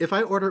this, if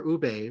I order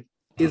ube,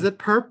 is it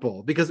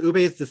purple? Because ube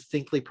is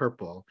distinctly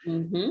purple.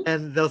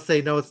 And they'll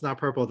say, no, it's not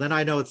purple. Then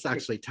I know it's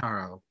actually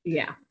taro.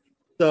 Yeah.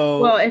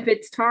 So, well, if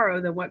it's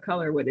taro, then what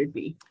color would it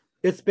be?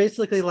 It's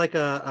basically like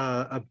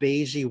a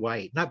beigey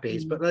white, not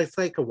beige, but it's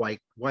like a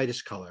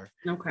whitish color.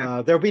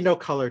 Okay. There'll be no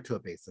color to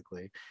it,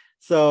 basically.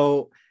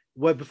 So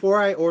before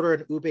I order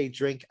an ube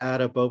drink at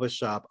a boba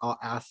shop, I'll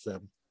ask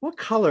them, what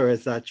color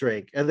is that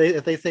drink? And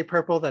if they say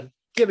purple, then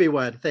give me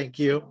one, thank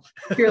you.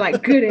 You're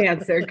like, good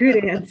answer,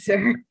 good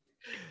answer.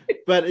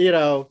 But, you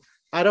know,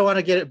 I don't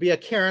want to be a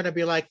Karen and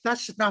be like, that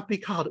should not be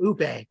called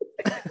ube.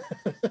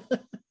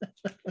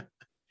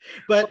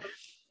 But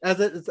as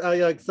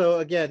it's so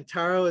again,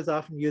 taro is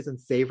often used in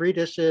savory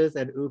dishes,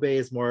 and ube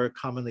is more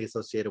commonly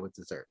associated with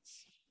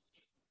desserts.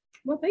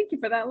 Well, thank you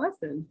for that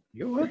lesson.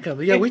 You're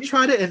welcome. Yeah, we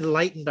try to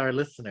enlighten our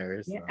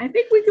listeners. Yeah, I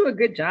think we do a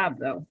good job,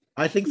 though.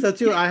 I think so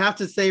too. I have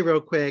to say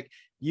real quick,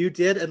 you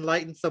did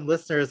enlighten some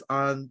listeners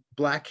on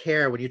black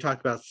hair when you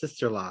talked about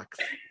sister locks.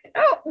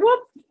 Oh, well,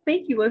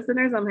 thank you,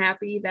 listeners. I'm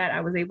happy that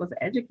I was able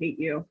to educate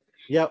you.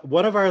 Yeah,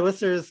 one of our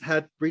listeners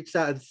had reached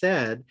out and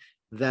said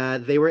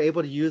that they were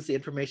able to use the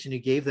information you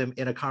gave them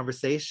in a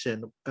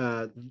conversation.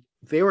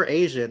 They were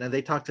Asian and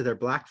they talked to their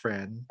black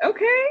friend.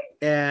 Okay.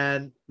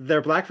 And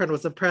their black friend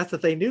was impressed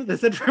that they knew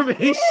this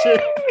information.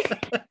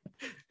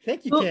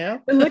 Thank you,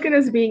 Cam. Look at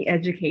us being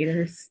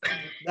educators.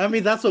 I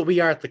mean, that's what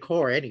we are at the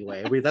core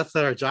anyway. That's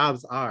what our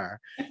jobs are.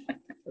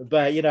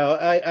 But, you know,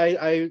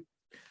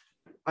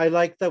 I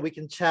like that we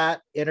can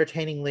chat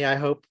entertainingly, I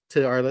hope,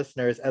 to our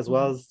listeners, as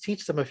well as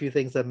teach them a few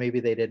things that maybe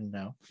they didn't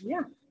know.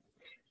 Yeah.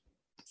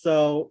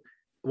 So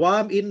while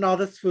I'm eating all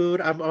this food,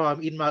 I'm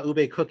eating my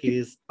ube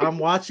cookies. I'm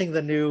watching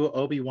the new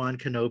Obi-Wan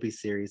Kenobi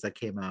series that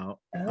came out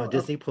on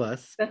Disney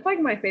Plus. That's like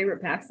my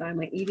favorite pastime,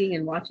 like eating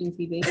and watching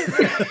TV.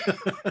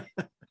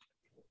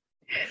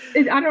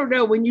 I don't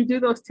know. When you do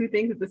those two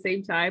things at the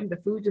same time, the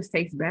food just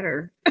tastes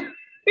better.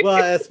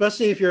 Well,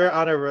 especially if you're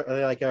on a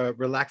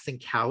relaxing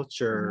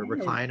couch or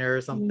recliner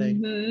or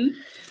something.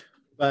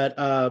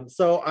 But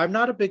so I'm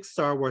not a big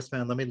Star Wars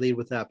fan. Let me lead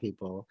with that,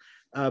 people.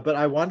 But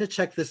I wanted to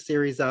check this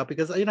series out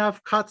because, you know,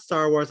 I've caught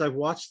Star Wars. I've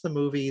watched the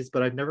movies,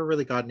 but I've never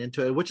really gotten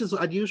into it, which is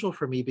unusual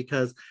for me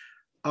because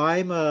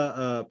I'm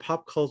a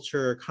pop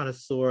culture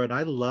connoisseur, and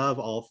I love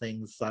all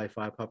things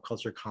sci-fi, pop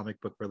culture, comic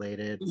book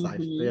related,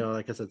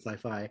 like I said,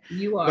 sci-fi.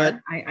 You But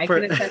are. I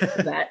for can attest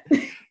to that.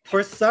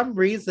 for some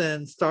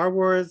reason, Star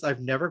Wars,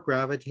 I've never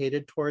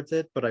gravitated towards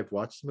it, but I've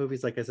watched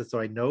movies, like I said, so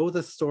I know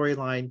the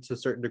storyline to a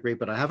certain degree,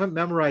 but I haven't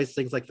memorized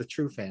things like the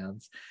true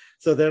fans.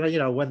 So then,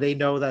 when they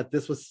know that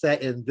this was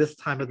set in this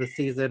time of the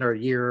season or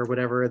year or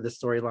whatever in the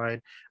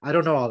storyline, I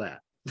don't know all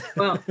that.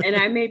 Well, and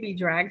I may be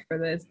dragged for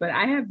this, but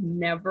I have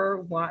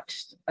never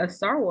watched a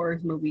Star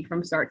Wars movie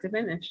from start to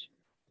finish.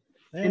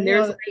 And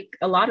there's like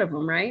a lot of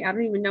them, right? I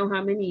don't even know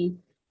how many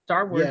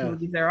Star Wars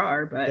movies there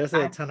are, but there's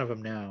a ton of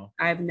them now.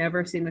 I've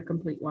never seen the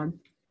complete one.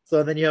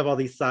 So then you have all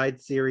these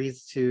side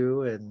series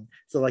too, and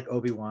so like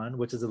Obi-Wan,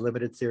 which is a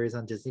limited series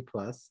on Disney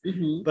Plus.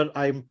 But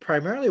I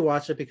primarily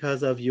watch it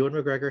because of Ewan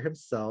McGregor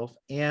himself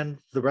and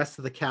the rest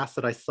of the cast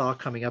that I saw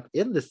coming up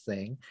in this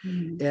thing.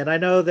 And I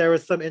know there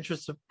was some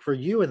interest for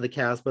you in the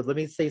cast, but let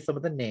me say some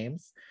of the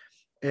names.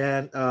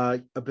 And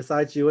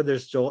besides Ewan,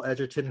 there's Joel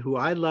Edgerton, who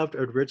I loved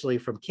originally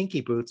from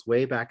Kinky Boots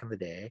way back in the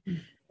day.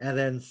 And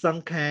then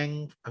Sung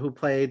Kang, who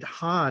played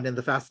Han in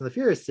the Fast and the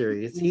Furious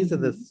series. He's in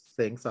this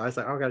thing. So I was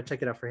like, oh, I got to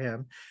check it out for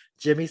him.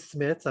 Jimmy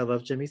Smits. I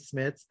love Jimmy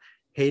Smits.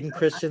 Hayden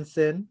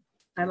Christensen.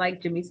 I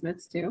like Jimmy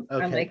Smits too.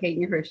 Okay. I like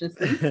Hayden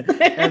Christensen.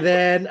 And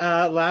then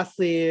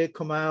lastly,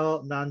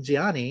 Kumail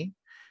Nanjiani.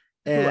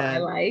 And who I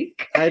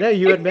like. I know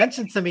you had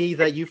mentioned to me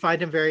that you find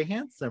him very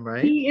handsome,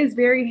 right? He is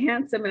very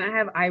handsome, and I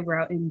have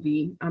eyebrow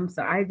envy. I'm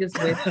sorry. I just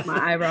wish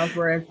my eyebrows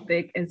were as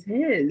thick as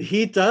his.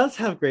 He does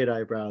have great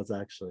eyebrows,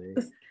 actually.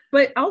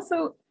 But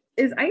also,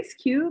 is Ice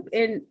Cube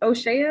and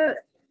O'Shea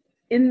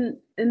in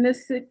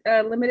this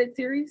limited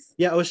series?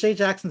 Yeah, O'Shea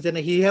Jackson's in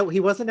it. He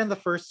wasn't in the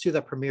first two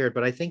that premiered,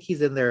 but I think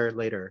he's in there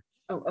later.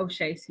 Oh,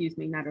 O'Shea, excuse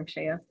me, not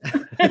O'Shea.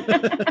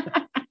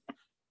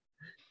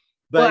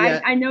 But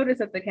well, I noticed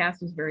that the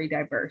cast was very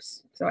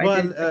diverse. So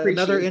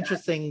another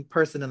interesting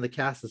person in the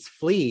cast is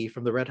Flea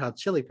from the Red Hot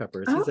Chili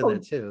Peppers. He's in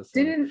it too.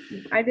 So.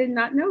 I did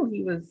not know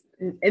he was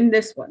in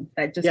this one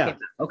that just came out.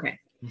 Okay.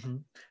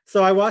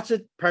 So I watched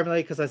it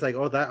primarily because I was like,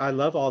 I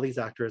love all these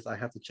actors. I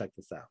have to check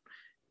this out.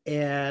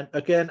 And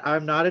again,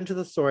 I'm not into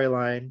the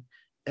storyline.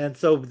 And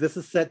so this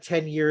is set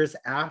 10 years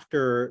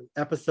after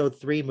episode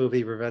 3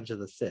 movie, Revenge of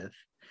the Sith.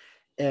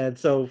 And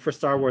so for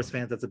Star Wars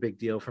fans, that's a big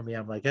deal. For me,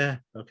 I'm like,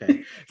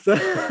 okay. So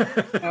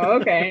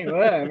okay,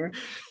 whatever.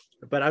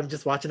 But I'm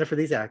just watching it for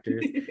these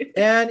actors.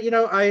 And,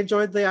 I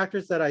enjoyed the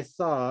actors that I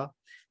saw.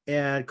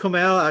 And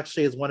Kumail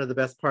actually is one of the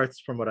best parts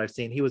from what I've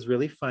seen. He was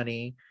really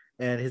funny.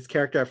 And his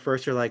character at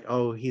first, you're like,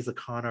 oh, he's a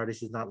con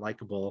artist. He's not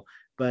likable.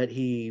 But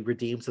he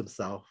redeems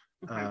himself.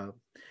 Okay.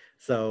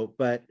 Star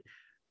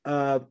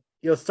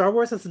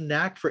Wars has a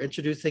knack for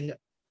introducing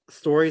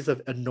stories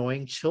of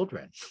annoying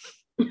children.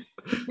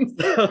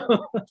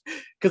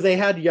 Because they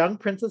had young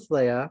Princess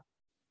Leia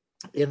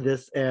in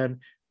this, and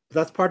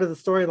that's part of the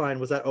storyline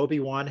was that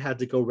Obi-Wan had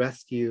to go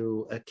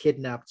rescue a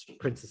kidnapped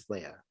Princess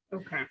Leia.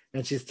 Okay.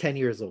 And she's 10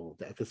 years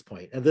old at this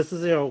point. And this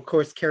is, of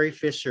course, Carrie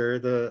Fisher,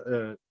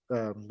 the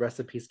rest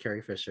in peace,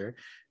 Carrie Fisher.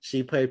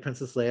 She played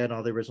Princess Leia in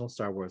all the original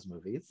Star Wars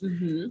movies.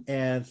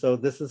 And so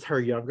this is her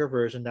younger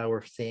version now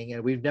we're seeing,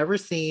 and we've never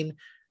seen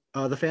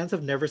the fans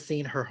have never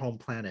seen her home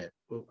planet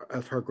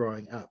of her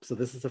growing up. So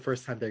this is the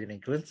first time they're getting a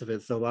glimpse of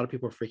it. So a lot of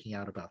people are freaking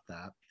out about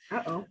that.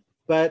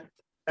 But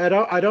I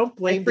don't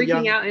blame like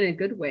freaking out in a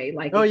good way.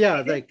 Like,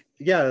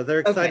 they're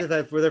excited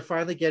that they're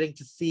finally getting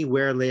to see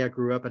where Leia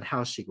grew up and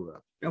how she grew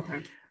up.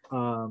 Okay.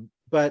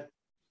 But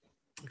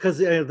because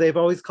they've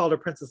always called her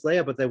Princess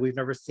Leia, but we've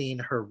never seen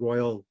her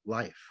royal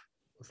life.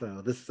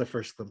 So this is the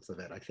first glimpse of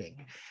it, I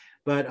think.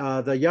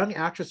 But the young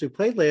actress who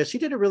played Leia, she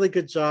did a really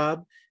good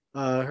job.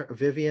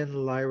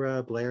 Vivian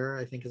Lyra Blair,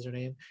 I think is her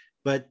name.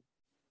 But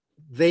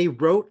they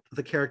wrote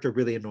the character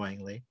really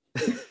annoyingly.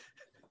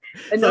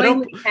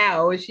 Annoyingly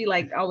how? Is she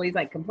like always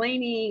like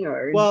complaining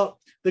or? Well,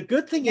 the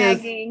good thing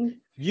nagging? Is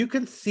you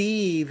can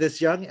see this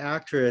young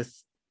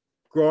actress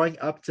growing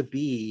up to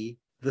be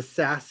the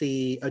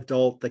sassy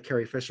adult that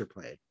Carrie Fisher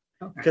played.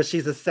 Because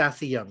she's a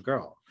sassy young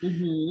girl.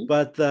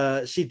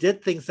 But she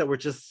did things that were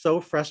just so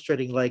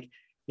frustrating. Like,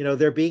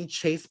 they're being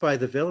chased by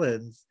the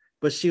villains,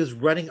 but she was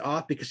running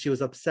off because she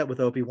was upset with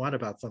Obi-Wan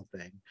about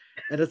something.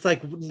 And it's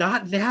like,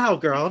 not now,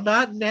 girl,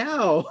 not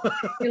now.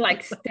 You're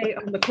like, stay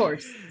on the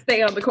course.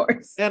 Stay on the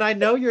course. And I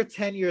know you're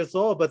 10 years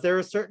old, but there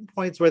are certain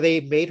points where they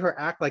made her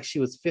act like she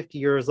was 50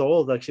 years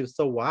old, like she was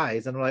so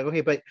wise. And I'm like,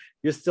 okay, but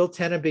you're still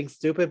 10 and being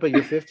stupid, but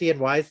you're 50 and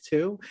wise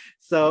too.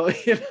 So,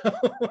 You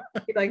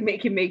like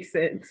make it make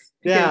sense.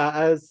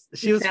 Yeah,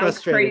 she was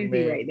frustrating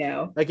crazy me right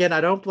now. Again,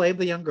 I don't blame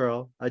the young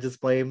girl. I just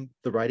blame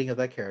the writing of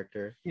that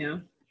character. Yeah.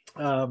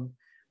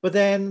 But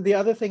then the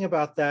other thing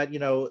about that,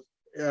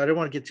 I don't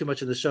want to get too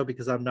much of the show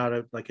because I'm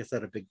not, like I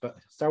said, a big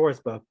Star Wars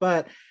buff.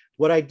 But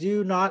what I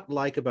do not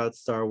like about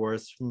Star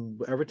Wars,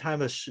 every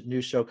time a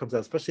new show comes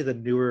out, especially the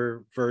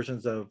newer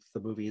versions of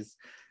the movies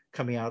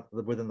coming out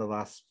within the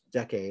last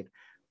decade,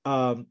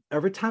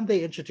 every time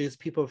they introduce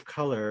people of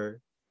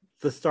color,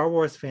 the Star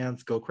Wars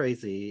fans go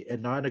crazy,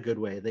 and not in a good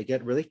way. They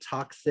get really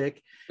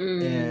toxic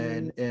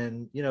and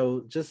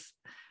just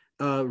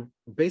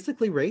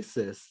basically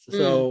racist.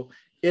 So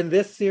in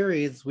this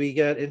series, we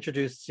get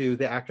introduced to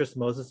the actress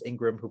Moses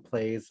Ingram, who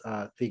plays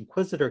the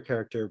Inquisitor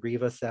character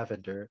Reva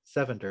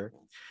Savender.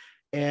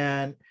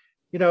 And,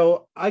 you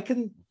know,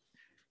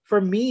 for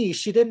me,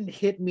 she didn't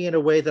hit me in a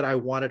way that I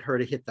wanted her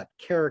to hit that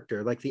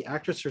character. Like the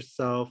actress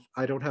herself,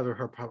 I don't have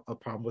a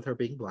problem with her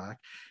being Black.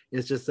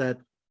 It's just that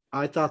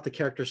I thought the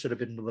character should have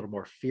been a little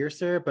more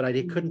fiercer, but I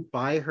couldn't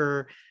buy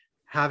her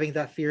having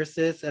that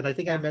fierceness. And I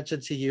think I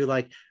mentioned to you,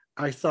 like,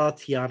 I saw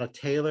Tiana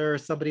Taylor or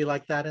somebody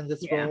like that in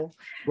this role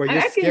where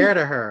you're scared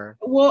of her.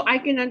 Well, I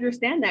can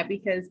understand that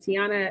because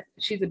Tiana,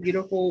 she's a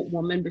beautiful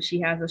woman, but she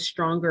has a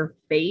stronger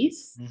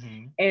face.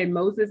 And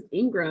Moses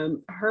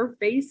Ingram, her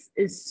face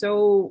is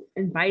so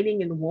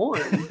inviting and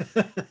warm.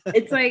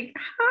 It's like,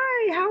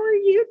 hi, how are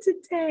you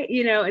today?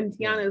 You know, and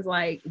Tiana is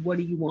like, what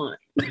do you want?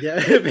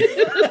 Yeah.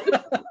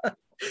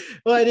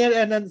 Well,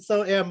 and then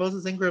so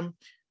Moses Ingram,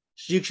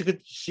 you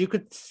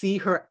could see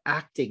her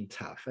acting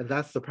tough, and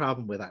that's the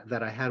problem with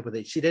that I had with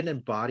it. She didn't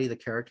embody the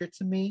character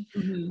to me,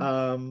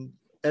 and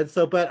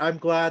so. But I'm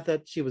glad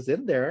that she was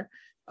in there.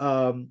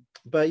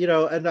 But you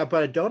know,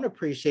 but I don't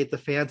appreciate the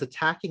fans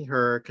attacking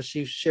her because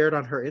she shared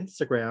on her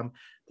Instagram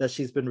that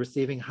she's been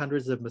receiving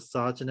hundreds of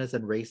misogynist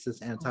and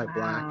racist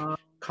anti-Black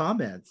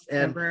comments.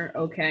 And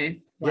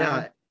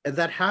yeah, and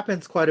that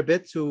happens quite a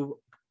bit to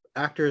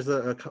actors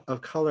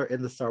of color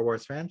in the Star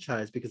Wars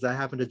franchise, because that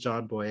happened to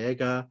John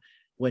Boyega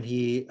when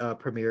he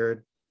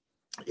premiered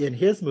in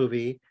his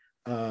movie,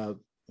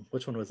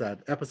 which one was that?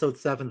 Episode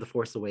 7, The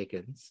Force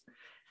Awakens.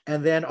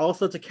 And then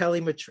also to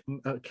Kelly Marie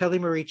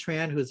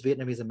Tran, who's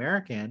Vietnamese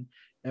American.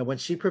 And when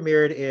she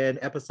premiered in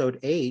episode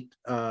 8,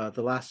 The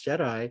Last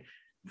Jedi,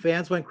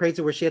 fans went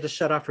crazy where she had to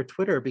shut off her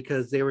Twitter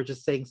because they were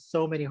just saying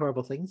so many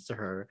horrible things to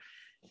her.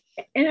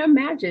 And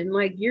imagine,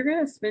 like, you're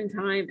going to spend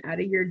time out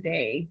of your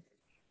day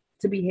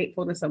to be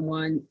hateful to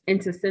someone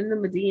and to send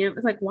them a DM.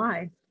 It's like,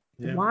 why?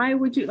 Yeah. Why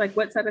would you, like,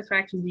 what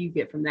satisfaction do you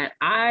get from that?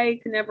 I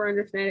can never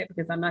understand it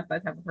because I'm not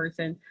that type of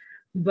person.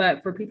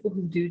 But for people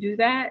who do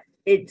that,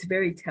 it's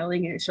very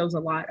telling, and it shows a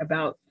lot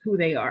about who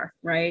they are,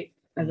 right?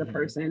 As a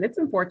person. It's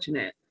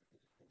unfortunate.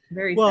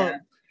 Very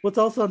sad. What's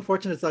also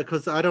unfortunate is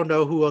because I don't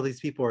know who all these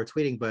people are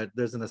tweeting, but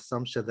there's an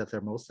assumption that they're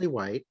mostly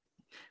white,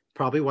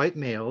 probably white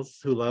males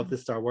who love the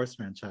Star Wars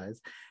franchise.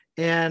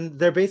 And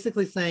they're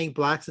basically saying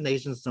Blacks and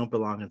Asians don't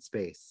belong in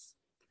space,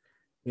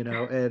 you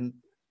know? And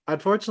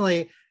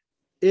unfortunately,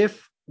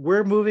 if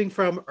we're moving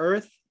from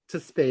Earth to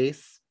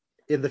space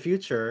in the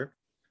future,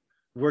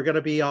 we're going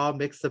to be all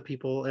mixed of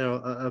people, you know,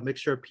 a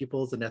mixture of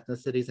peoples and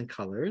ethnicities and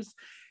colors.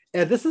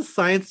 And this is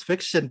science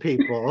fiction,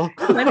 people.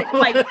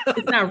 Like,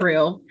 it's not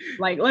real.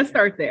 Like, let's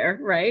start there,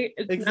 right?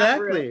 It's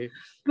exactly.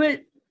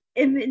 But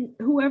and then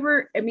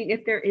whoever, I mean,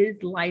 if there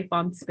is life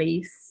on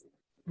space,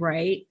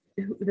 right?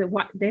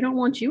 They don't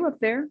want you up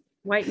there,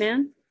 white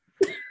man.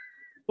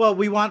 Well,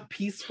 we want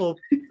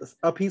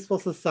a peaceful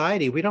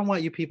society. We don't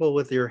want you people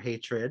with your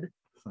hatred.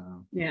 So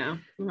yeah.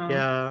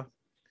 Yeah.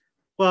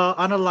 Well,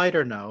 on a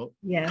lighter note,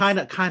 kind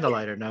of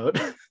lighter note,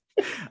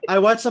 I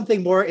watched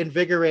something more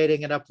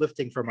invigorating and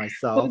uplifting for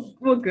myself.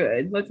 Well,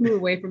 good. Let's move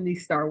away from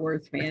these Star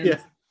Wars fans. Yeah.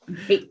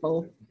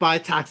 Hateful. By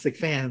toxic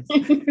fans.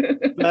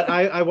 But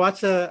I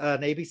watched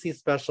an ABC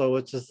special,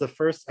 which is the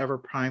first ever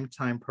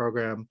primetime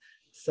program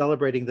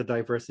celebrating the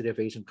diversity of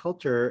Asian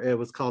culture. It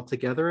was called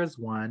Together as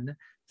One,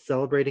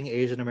 Celebrating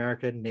Asian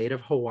American,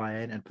 Native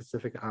Hawaiian, and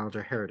Pacific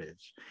Islander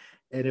Heritage.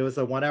 And it was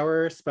a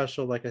 1-hour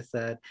special, like I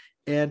said,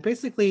 and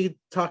basically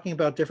talking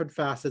about different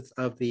facets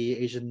of the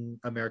Asian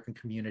American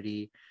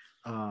community.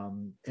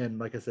 And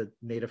like I said,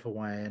 Native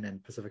Hawaiian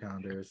and Pacific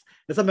Islanders.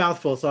 It's a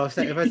mouthful. So if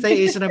I say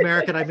Asian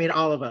American, I mean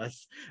all of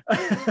us.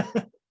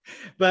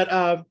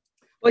 But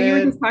well, you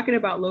were just talking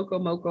about Loco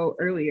Moco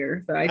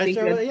earlier, so I think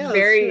that's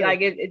very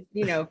like it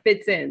you know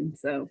fits in.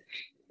 So,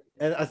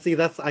 and I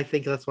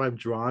think that's why I'm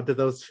drawn to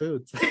those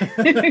foods.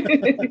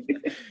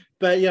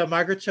 But yeah,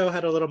 Margaret Cho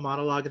had a little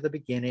monologue at the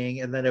beginning,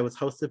 and then it was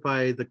hosted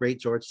by the great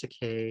George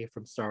Takei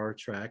from Star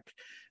Trek,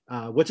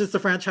 which is the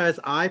franchise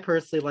I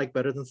personally like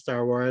better than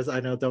Star Wars.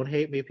 I know, don't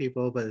hate me,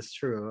 people, but it's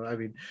true. I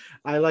mean,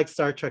 I like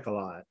Star Trek a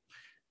lot.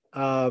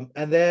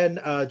 And then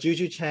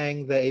Juju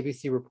Chang, the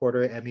ABC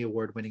reporter, Emmy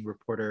Award-winning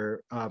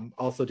reporter,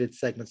 also did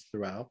segments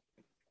throughout.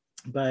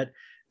 But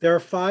there are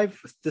 5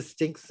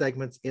 distinct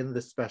segments in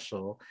the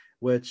special,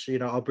 which, you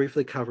know, I'll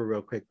briefly cover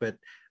real quick. But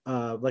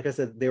like I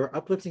said, they were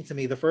uplifting to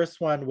me. The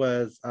first one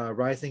was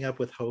Rising Up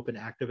with Hope and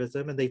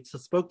Activism. And they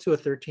spoke to a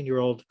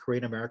 13-year-old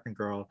Korean American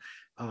girl,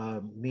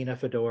 Mina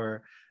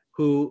Fedor,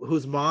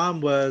 whose mom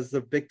was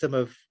the victim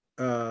of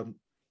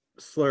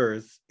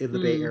slurs in the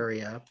Bay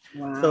Area.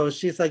 Wow. So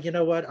she's like, you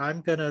know what,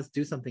 I'm gonna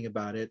do something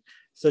about it.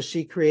 So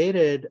she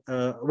created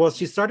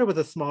she started with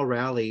a small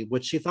rally,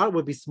 which she thought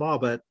would be small,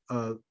 but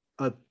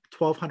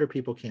 1,200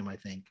 people came, I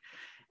think.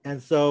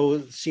 And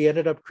so she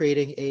ended up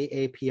creating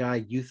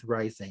AAPI Youth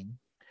Rising.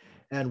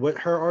 And what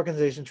her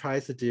organization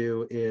tries to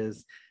do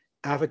is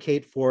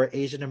advocate for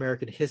Asian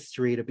American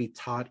history to be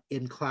taught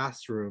in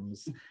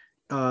classrooms,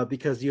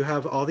 because you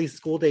have all these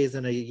school days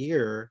in a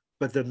year,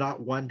 but they're not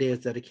one day is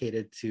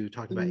dedicated to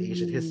talking about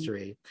Asian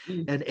history.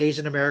 Mm. And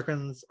Asian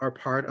Americans are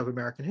part of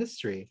American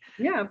history.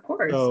 Yeah, of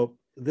course. So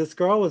this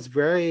girl was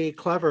very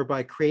clever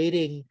by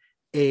creating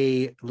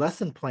a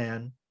lesson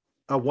plan,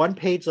 a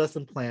one-page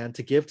lesson plan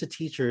to give to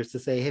teachers to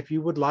say, if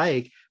you would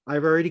like,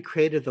 I've already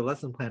created the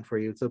lesson plan for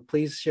you. So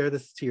please share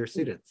this to your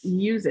students.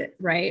 Use it,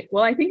 right?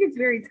 Well, I think it's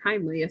very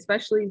timely,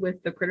 especially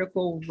with the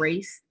critical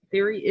race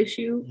theory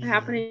issue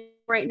happening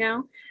right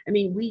now. I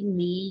mean, we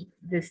need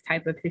this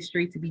type of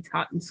history to be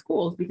taught in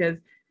schools because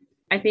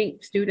I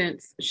think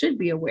students should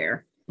be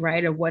aware,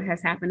 right, of what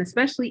has happened,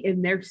 especially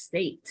in their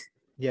state.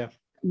 Yeah.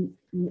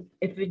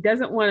 If it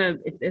doesn't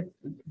want to, if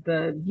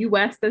the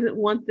US doesn't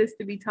want this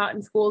to be taught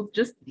in schools,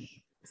 just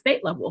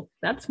state level,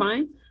 that's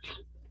fine.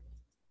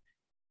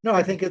 No,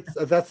 I think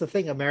that's the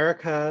thing.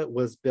 America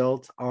was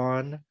built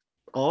on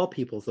all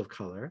peoples of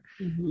color.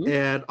 Mm-hmm.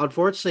 And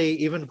unfortunately,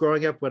 even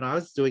growing up when I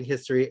was doing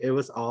history, it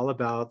was all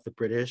about the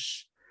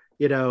British,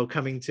 you know,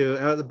 coming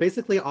to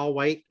basically all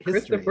white history.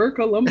 Christopher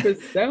Columbus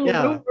sailed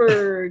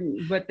over,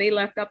 but they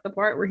left out the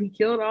part where he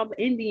killed all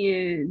the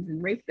Indians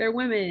and raped their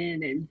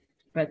women.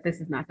 But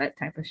this is not that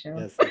type of show.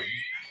 Yes.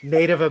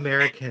 Native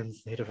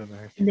Americans.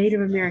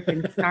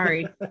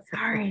 Sorry.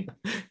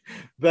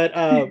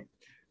 But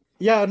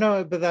yeah,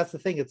 no, but that's the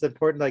thing. It's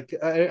important. Like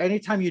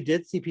anytime you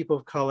did see people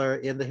of color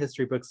in the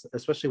history books,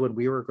 especially when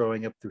we were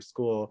growing up through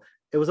school,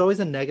 it was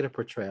always a negative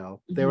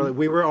portrayal. They were like,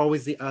 we were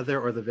always the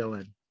other or the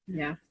villain.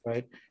 Yeah.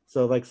 Right.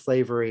 So like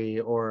slavery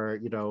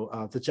or, you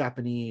know, the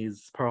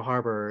Japanese, Pearl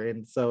Harbor.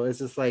 And so it's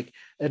just like,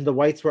 and the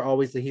whites were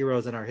always the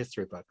heroes in our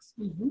history books.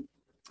 Mm-hmm.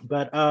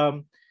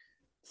 But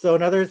so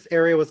another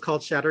area was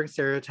called Shattering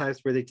Stereotypes,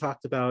 where they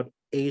talked about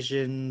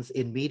Asians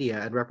in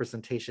media and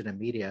representation in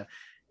media.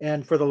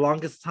 And for the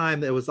longest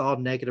time, it was all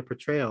negative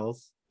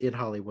portrayals in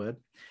Hollywood.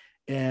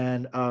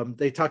 And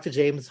they talked to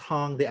James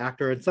Hong, the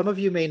actor, and some of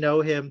you may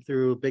know him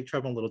through Big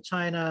Trouble in Little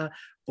China,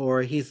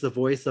 or he's the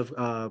voice of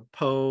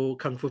Po,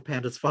 Kung Fu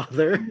Panda's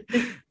father,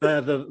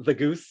 the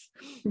goose.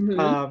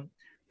 Mm-hmm.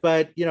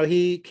 But, you know,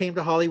 he came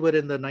to Hollywood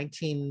in the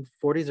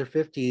 1940s or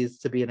 50s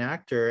to be an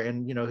actor.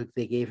 And, you know,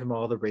 they gave him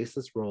all the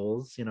racist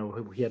roles. You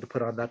know, he had to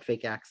put on that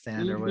fake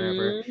accent or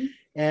whatever.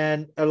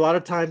 And a lot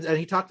of times, and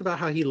he talked about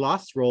how he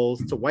lost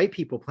roles to white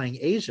people playing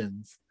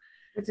Asians.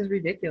 Which is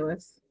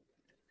ridiculous.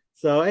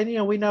 So, and, you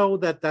know, we know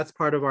that that's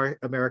part of our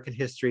American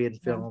history in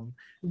film.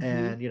 Mm-hmm.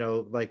 And, you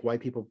know, like white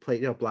people play,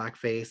 you know,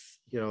 blackface,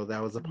 you know,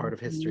 that was a part of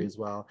history as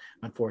well,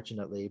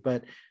 unfortunately.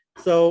 But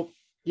so,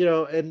 you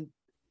know, and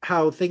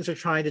how things are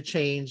trying to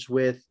change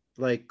with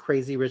like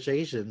Crazy Rich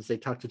Asians. They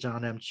talked to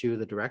John M. Chu,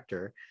 the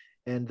director,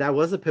 and that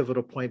was a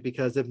pivotal point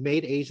because it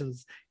made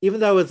Asians,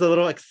 even though it's a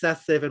little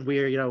excessive and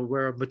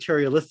we're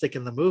materialistic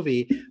in the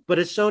movie, but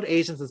it showed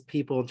Asians as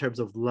people in terms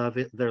of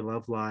their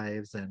love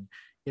lives and,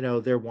 you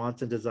know, their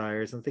wants and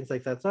desires and things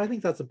like that. So I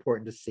think that's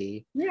important to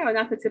see. Yeah,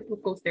 not the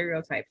typical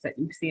stereotypes that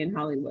you see in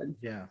Hollywood.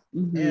 Yeah.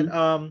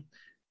 Mm-hmm.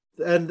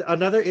 And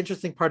another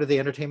interesting part of the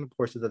entertainment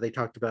portion that they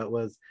talked about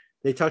was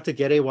they talked to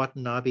Gere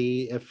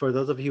Watanabe. And for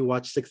those of you who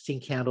watch 16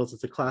 Candles,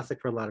 it's a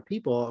classic for a lot of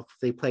people.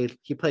 He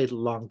played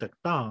Long Duck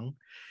Dong.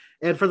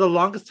 And for the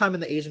longest time in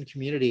the Asian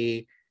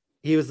community,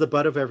 he was the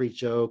butt of every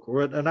joke,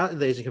 or not in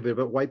the Asian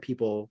community, but white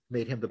people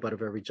made him the butt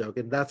of every joke.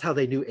 And that's how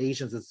they knew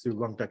Asians is through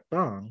Long Duck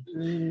Dong.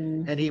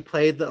 And he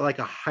played like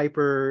a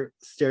hyper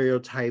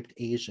stereotyped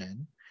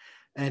Asian.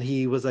 And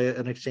he was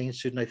an exchange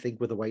student, I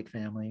think, with a white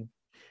family.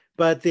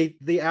 But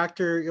the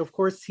actor, of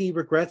course, he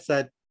regrets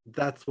that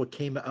that's what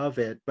came of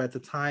it. But at the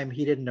time,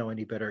 he didn't know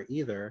any better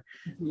either.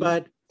 Mm-hmm.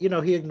 But, you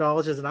know, he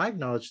acknowledges, and I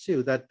acknowledge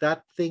too,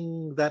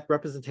 that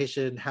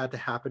representation had to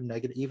happen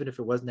negative, even if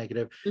it was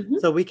negative. Mm-hmm.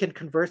 So we can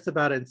converse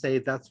about it and say,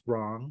 that's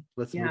wrong.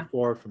 Let's move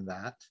forward from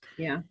that.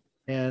 Yeah.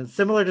 And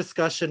similar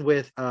discussion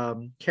with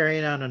Carrie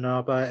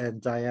Ananaba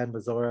and Diane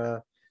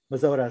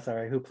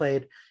Mazoda, who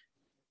played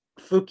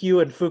Fook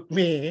You and Fook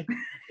Me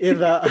in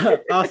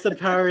the Austin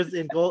Powers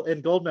in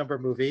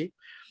Goldmember movie.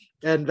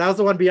 And that was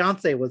the one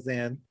Beyonce was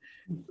in.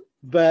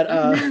 But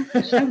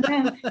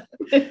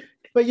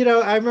but you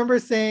know, I remember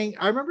seeing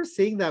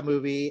that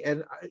movie,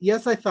 and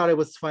yes, I thought it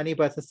was funny,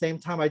 but at the same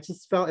time, I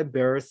just felt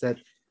embarrassed that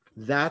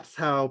that's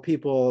how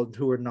people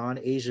who were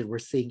non-Asian were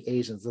seeing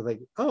Asians. They're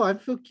like, "Oh, I'm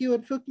Fook You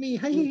and Fook Me,"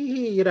 hey,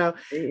 you know.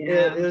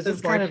 Yeah, it was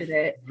just kind of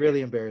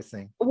really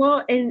embarrassing.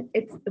 Well, and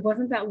it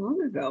wasn't that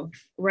long ago,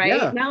 right?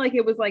 Yeah. Not like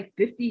it was like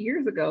 50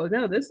 years ago.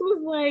 No, this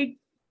was like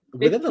 15,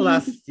 within the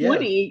last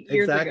 20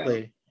 years exactly.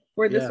 ago.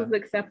 Where this was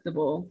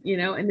acceptable, you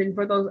know, and then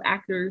for those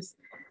actors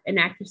and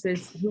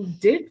actresses who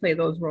did play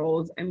those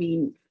roles, I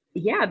mean,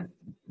 yeah,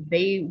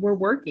 they were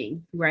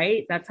working,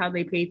 right? That's how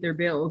they paid their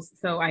bills.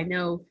 So I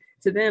know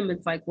to them,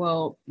 it's like,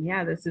 well,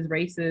 yeah, this is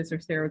racist or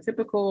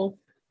stereotypical,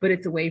 but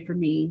it's a way for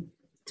me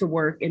to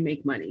work and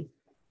make money.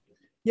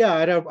 Yeah,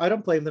 I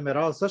don't blame them at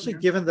all, especially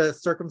given the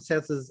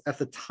circumstances at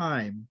the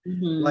time.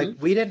 Mm-hmm. Like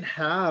we didn't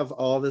have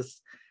all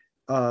this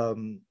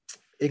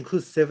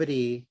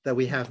inclusivity that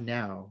we have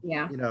now.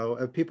 Yeah. You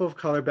know, people of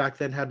color back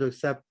then had to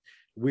accept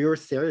we were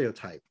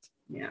stereotyped.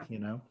 Yeah. You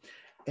know,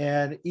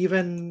 And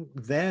even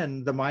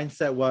then, the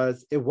mindset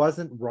was it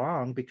wasn't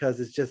wrong because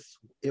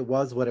it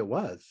was what it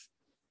was,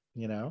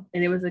 you know?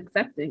 And it was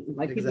accepting,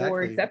 like people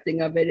were Exactly.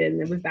 accepting of it,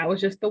 and that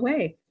was just the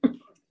way.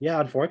 Yeah,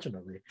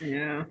 unfortunately.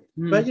 Yeah.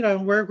 But you know,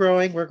 we're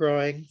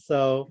growing.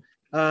 So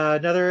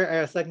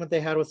another segment they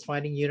had was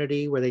Finding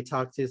Unity, where they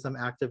talked to some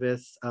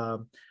activists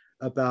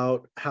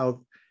about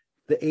how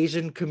the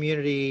Asian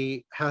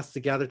community has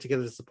to gather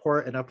together to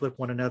support and uplift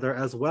one another,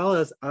 as well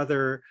as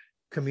other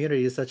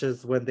communities, such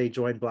as when they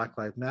join Black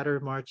Lives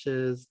Matter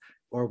marches,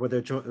 or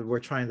where we're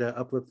trying to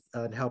uplift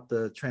and help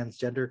the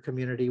transgender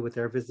community with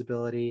their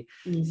visibility.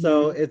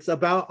 So it's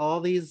about all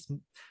these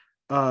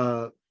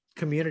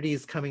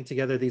communities coming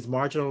together, these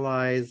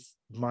marginalized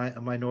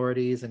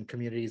minorities and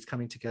communities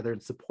coming together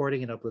and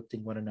supporting and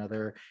uplifting one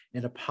another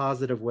in a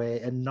positive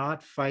way, and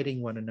not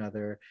fighting one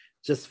another,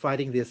 just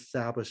fighting the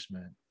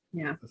establishment.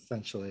 Yeah.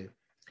 Essentially.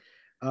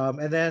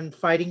 And then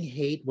Fighting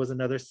Hate was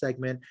another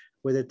segment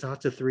where they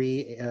talked to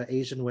three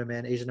Asian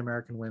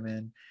American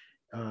women,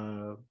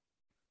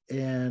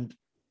 and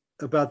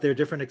about their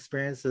different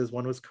experiences.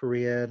 One was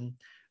Korean,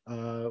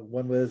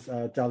 one was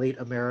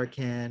Dalit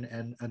American,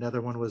 and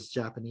another one was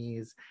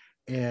Japanese.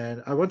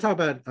 And I want to talk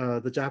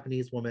about the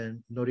Japanese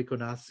woman, Noriko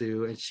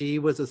Nasu, and she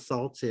was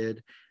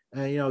assaulted.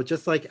 You know,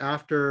 just like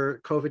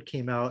after COVID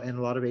came out, and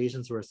a lot of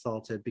Asians were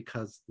assaulted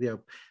because, you know,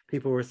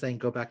 people were saying,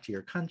 go back to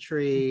your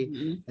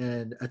country,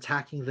 and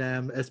attacking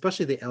them,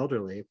 especially the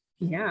elderly.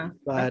 Yeah,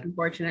 but that's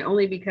unfortunate.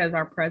 Only because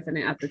our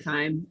president at the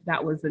time,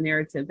 that was the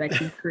narrative that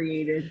he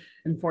created,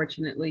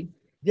 unfortunately.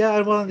 Yeah,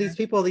 and well, these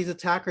people, these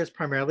attackers,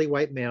 primarily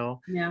white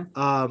male,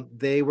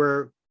 they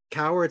were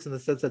cowards in the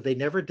sense that they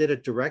never did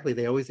it directly.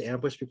 They always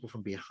ambushed people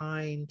from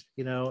behind,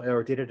 you know,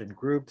 or did it in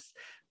groups.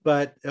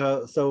 But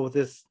so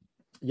this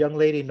young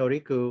lady,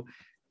 Noriku,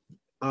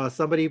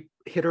 somebody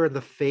hit her in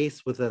the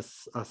face with a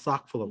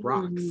sock full of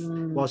rocks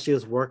while she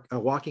was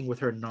walking with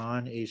her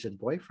non-Asian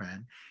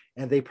boyfriend.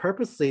 And they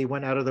purposely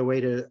went out of their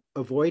way to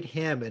avoid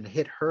him and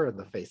hit her in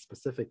the face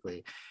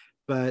specifically.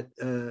 But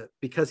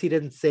because he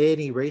didn't say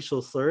any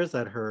racial slurs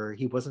at her,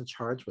 he wasn't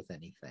charged with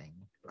anything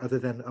other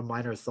than a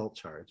minor assault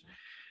charge.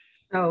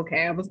 Oh,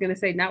 okay, I was going to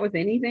say not with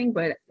anything,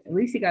 but at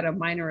least he got a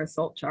minor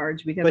assault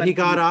charge. But he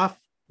got off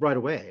right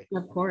away.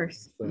 Of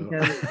course,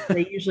 because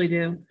they usually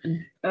do.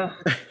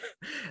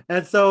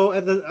 And so,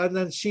 and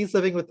then she's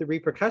living with the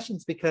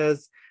repercussions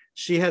because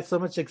she had so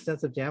much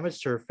extensive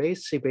damage to her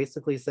face. She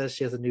basically says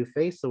she has a new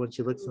face. So when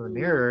she looks in the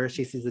mirror,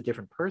 she sees a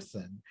different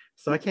person.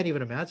 So I can't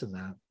even imagine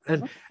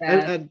that.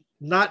 And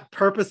not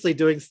purposely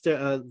doing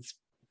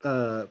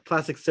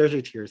plastic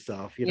surgery to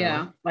yourself, you know?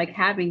 Yeah, like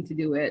having to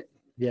do it.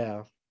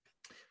 Yeah.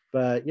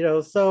 But, you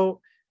know,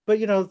 but,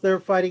 you know, they're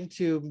fighting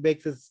to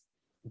make this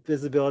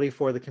visibility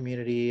for the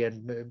community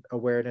and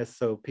awareness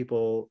so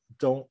people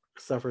don't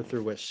suffer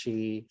through what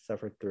she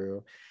suffered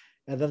through.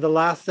 And then the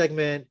last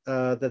segment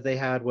that they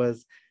had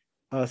was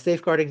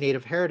Safeguarding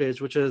Native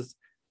Heritage, which is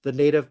the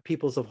Native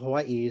peoples of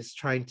Hawaii is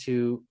trying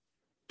to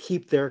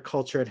keep their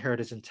culture and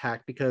heritage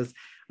intact, because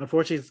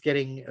unfortunately it's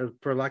getting,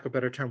 for lack of a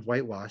better term,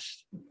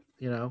 whitewashed,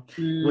 you know,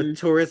 with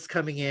tourists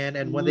coming in,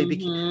 and when they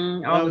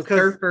became all the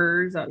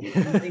surfers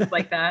and things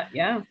like that.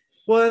 Yeah.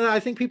 Well, and I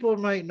think people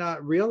might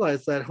not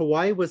realize that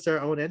Hawaii was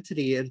their own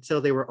entity until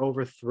they were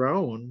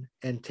overthrown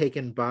and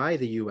taken by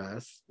the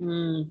US,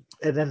 and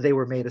then they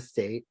were made a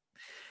state.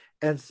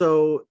 And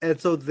so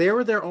they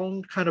were their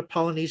own kind of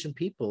Polynesian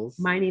peoples,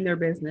 minding their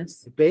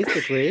business,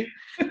 basically.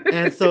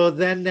 And so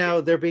then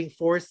now they're being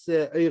forced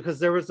to, because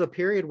there was a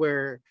period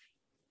where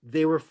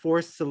they were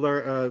forced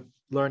to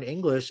learn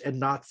English and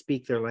not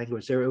speak their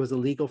language. It was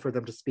illegal for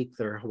them to speak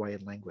their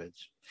Hawaiian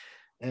language.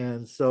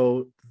 And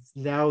so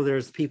now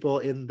there's people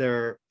in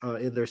their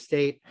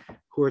state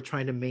who are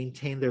trying to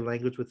maintain their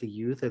language with the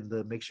youth and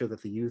to make sure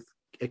that the youth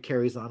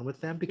carries on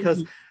with them,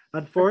 because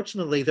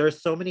unfortunately there are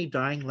so many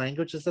dying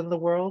languages in the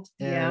world,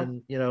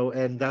 and you know,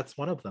 and that's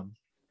one of them.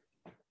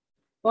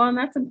 Well, and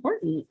that's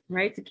important,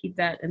 right, to keep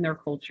that in their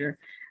culture.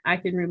 I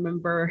can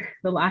remember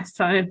the last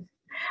time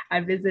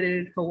I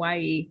visited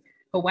Hawaii,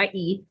 I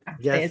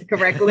say it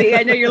correctly.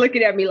 I know you're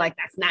looking at me like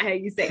that's not how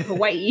you say it.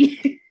 Hawaii.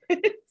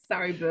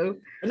 Sorry, boo.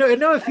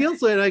 No, it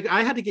feels like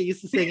I had to get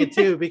used to saying it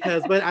too,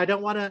 because, but I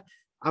don't want to.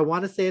 I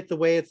want to say it the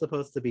way it's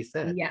supposed to be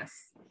said. Yes.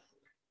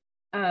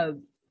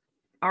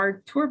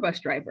 Our tour bus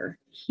driver,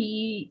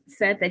 he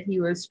said that he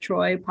was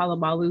Troy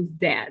Polamalu's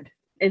dad.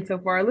 And so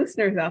for our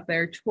listeners out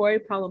there, Troy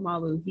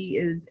Polamalu, he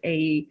is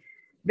a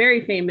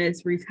very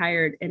famous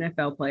retired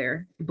NFL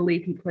player. I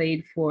believe he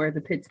played for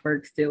the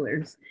Pittsburgh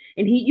Steelers.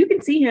 And you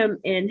can see him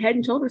in Head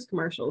and Shoulders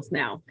commercials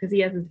now because he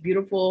has this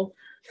beautiful,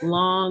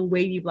 long,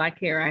 wavy black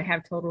hair. I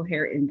have total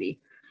hair envy.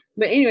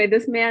 But anyway,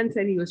 this man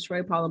said he was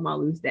Troy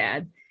Polamalu's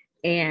dad.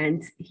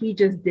 And he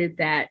just did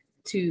that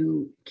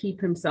to keep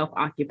himself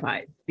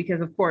occupied because,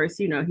 of course,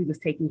 you know, he was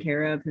taking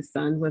care of his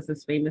son, was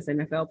this famous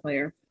NFL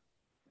player.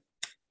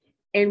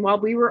 And while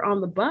we were on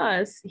the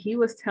bus, he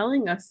was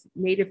telling us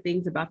native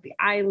things about the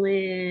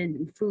island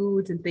and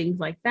foods and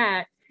things like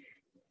that.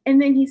 And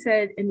then he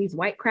said, and these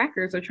white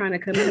crackers are trying to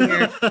come in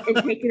here and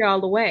take it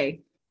all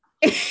away.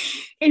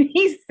 And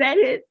he said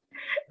it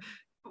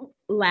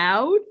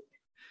loud,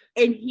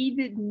 and he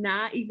did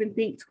not even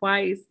think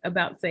twice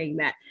about saying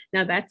that.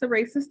 Now that's a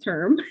racist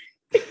term,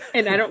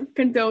 and I don't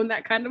condone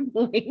that kind of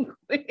language.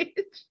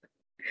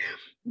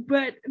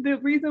 But the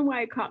reason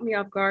why it caught me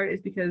off guard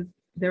is because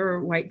there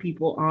were white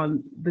people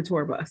on the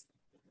tour bus.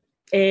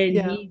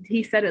 And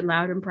he said it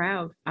loud and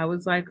proud. I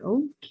was like,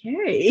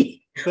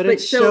 okay. But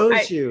it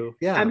shows you.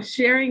 Yeah. I'm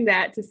sharing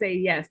that to say,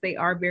 yes, they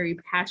are very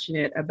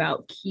passionate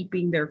about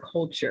keeping their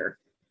culture,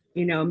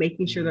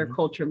 making sure their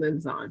culture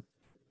lives on.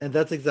 And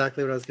that's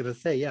exactly what I was going to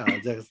say. Yeah,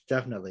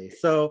 definitely.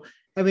 So,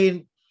 I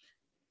mean,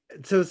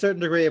 to a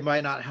certain degree, it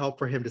might not help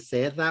for him to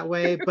say it that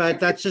way, but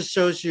that just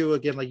shows you,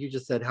 again, like you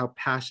just said, how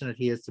passionate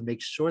he is to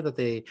make sure that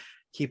they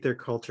keep their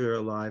culture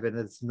alive and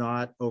it's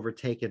not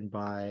overtaken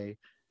by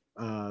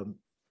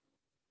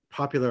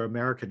popular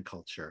American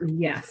culture.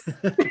 Yes.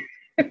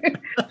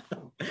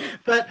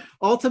 But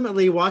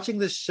ultimately, watching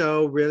this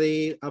show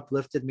really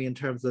uplifted me in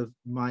terms of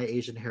my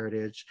Asian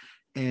heritage.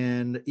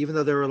 And even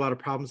though there were a lot of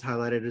problems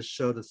highlighted, it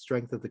showed the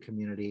strength of the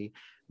community,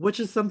 which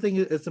is something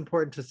it's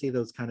important to see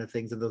those kind of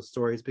things in those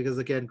stories. Because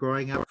again,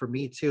 growing up for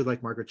me too,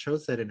 like Margaret Cho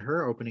said in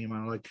her opening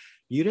monologue,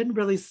 you didn't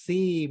really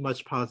see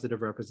much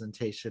positive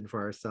representation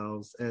for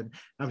ourselves. And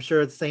I'm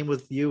sure it's same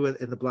with you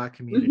in the Black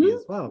community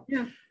as well.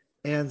 Yeah.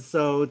 And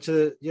so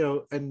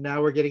and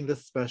now we're getting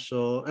this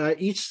special.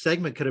 Each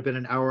segment could have been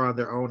an hour on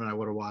their own and I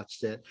would have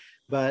watched it.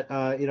 But,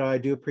 I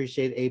do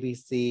appreciate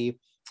ABC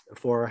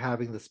for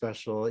having the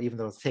special, even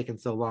though it's taken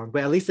so long,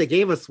 but at least they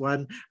gave us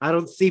one. I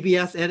don't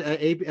CBS and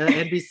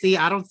NBC.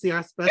 I don't see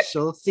our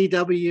special.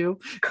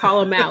 CW.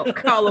 Call them out.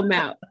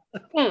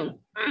 And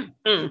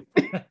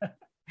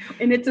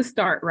it's a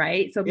start,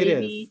 right? So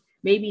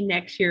maybe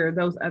next year,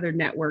 those other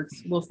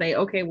networks will say,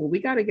 okay, well, we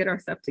got to get our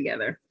stuff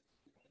together.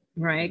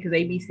 Right, because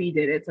ABC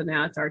did it, so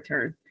now it's our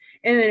turn.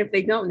 And then if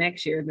they don't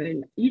next year,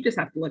 then you just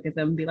have to look at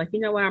them and be like, you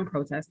know what, I'm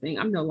protesting.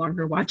 I'm no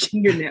longer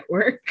watching your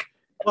network.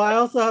 Well, I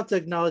also have to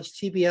acknowledge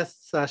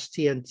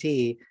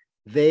TBS/TNT.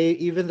 They,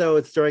 even though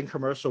it's during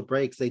commercial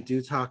breaks, they do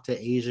talk to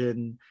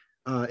Asian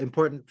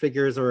important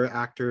figures or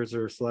actors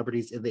or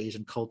celebrities in the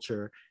Asian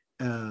culture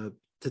to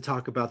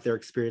talk about their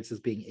experiences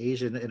being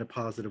Asian in a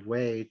positive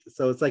way.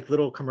 So it's like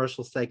little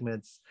commercial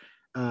segments,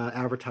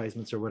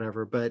 advertisements or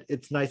whatever, but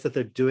it's nice that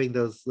they're doing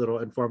those little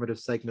informative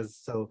segments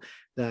so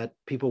that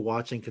people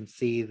watching can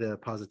see the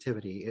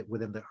positivity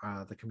within the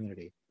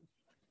community.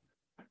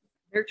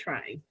 They're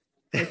trying,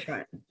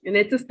 and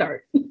it's a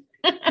start.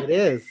 It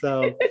is.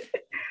 So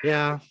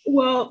yeah,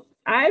 well,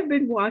 I've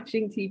been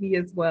watching TV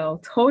as well,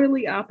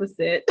 totally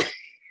opposite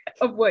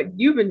of what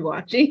you've been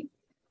watching.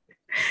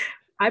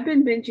 I've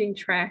been binging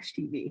trash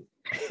TV.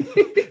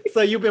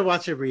 So you've been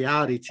watching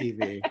reality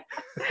TV.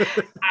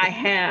 I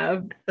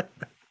have.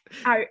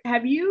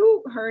 Have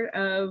you heard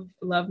of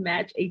Love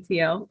Match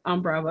ATL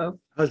on Bravo?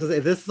 I was gonna say,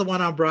 this is the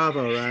one on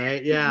Bravo,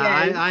 right?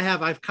 Yeah, yes. I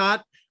have. I've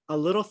caught a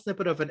little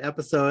snippet of an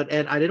episode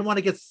and I didn't want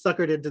to get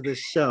suckered into this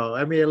show.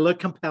 I mean, it looked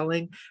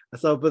compelling.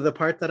 So, but the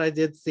part that I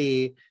did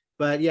see,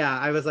 but yeah,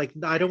 I was like,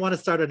 no, I don't want to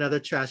start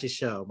another trashy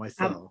show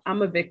myself.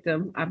 I'm a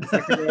victim. I'm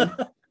suckered in.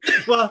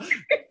 Well,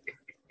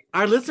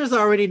 our listeners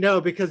already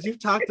know because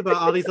you've talked about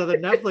all these other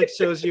Netflix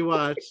shows you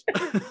watch.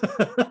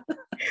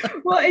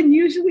 Well, and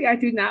usually I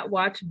do not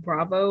watch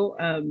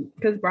Bravo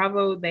because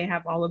Bravo, they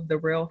have all of the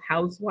Real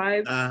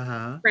Housewives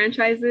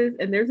franchises.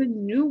 And there's a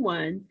new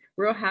one,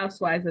 Real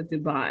Housewives of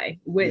Dubai,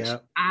 which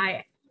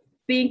I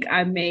think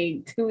I may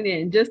tune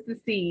in just to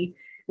see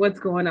what's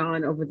going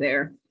on over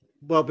there.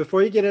 Well,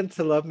 before you get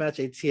into Love Match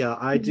ATL,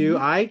 I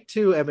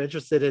too am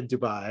interested in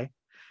Dubai.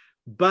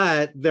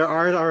 But there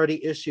are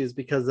already issues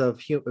because of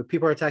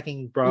people are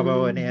attacking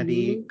Bravo and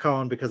Andy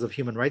Cohen because of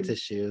human rights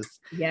issues.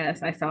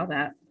 Yes, I saw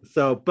that.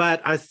 So,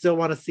 but I still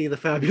want to see the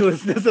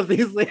fabulousness of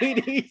these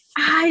ladies.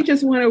 I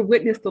just want to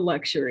witness the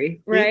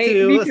luxury, right? Me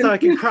too, so I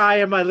can cry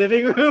in my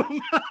living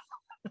room.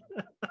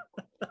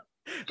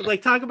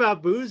 Like, talk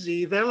about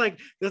bougie. They're like,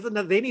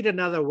 they need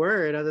another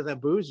word other than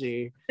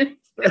bougie.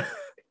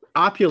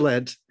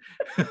 Opulent.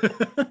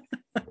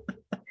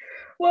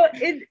 Well,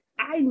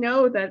 I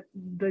know that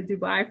the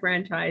Dubai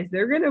franchise,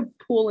 they're going to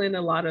pull in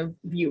a lot of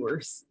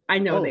viewers. I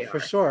know they are. For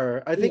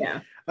sure. I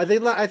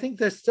think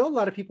there's still a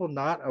lot of people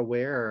not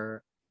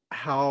aware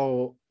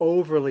how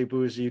overly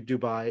bougie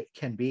Dubai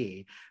can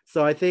be.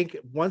 So I think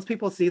once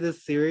people see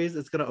this series,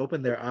 it's going to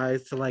open their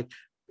eyes to like,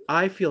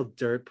 I feel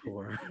dirt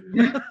poor.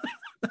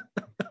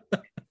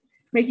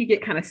 Make you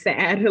get kind of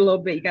sad a little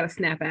bit. You got to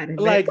snap at it.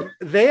 Like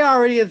they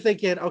already are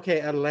thinking,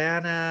 okay,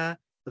 Atlanta,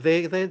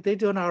 they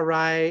doing all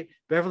right.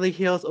 Beverly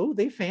Hills, oh,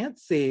 they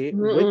fancy.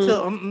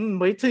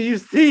 Wait till you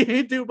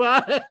see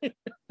Dubai.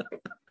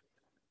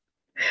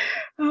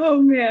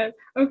 Oh man.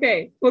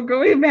 Okay. Well,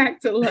 going back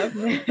to Love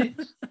Match.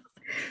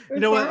 You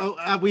know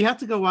what? We have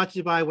to go watch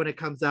Dubai when it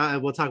comes out,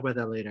 and we'll talk about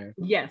that later.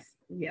 Yes.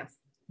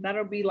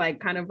 That'll be like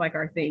kind of like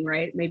our thing,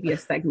 right? Maybe a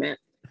segment.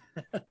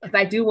 Because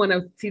I do want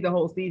to see the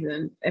whole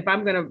season. If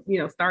I'm gonna,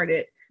 start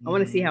it, I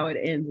want to see how it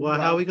ends.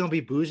 Well, how are we gonna be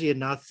bougie and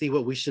not see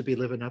what we should be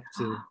living up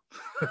to?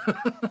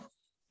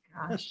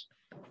 Gosh.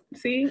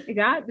 See,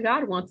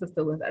 God wants us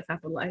to live that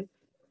type of life.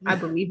 I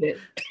believe it.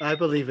 I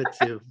believe it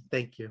too.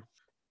 Thank you.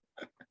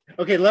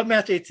 Okay, Love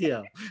Match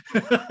ATL.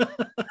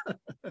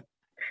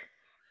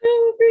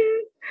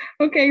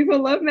 Okay, so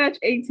Love Match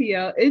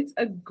ATL, it's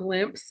a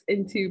glimpse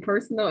into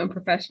personal and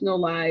professional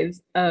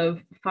lives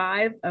of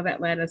 5 of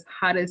Atlanta's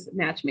hottest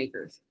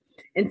matchmakers.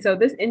 And so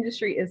this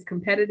industry is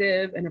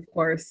competitive. And of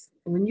course,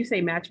 when you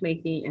say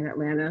matchmaking in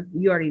Atlanta,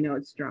 you already know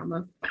it's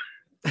drama.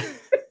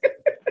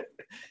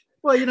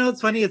 Well, you know, it's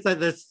funny. It's like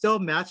there's still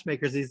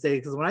matchmakers these days.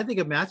 Because when I think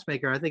of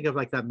matchmaker, I think of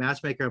like that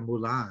matchmaker in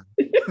Mulan.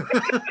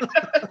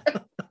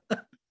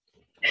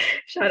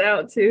 Shout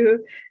out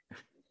to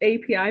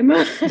API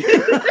Month.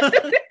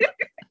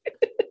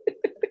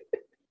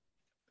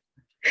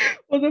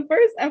 Well, the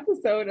first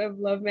episode of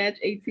Love Match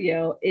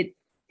ATL, it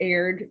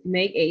aired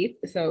May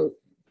 8th. So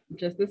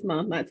just this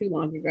month, not too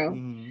long ago.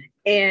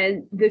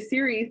 And the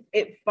series,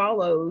 it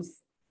follows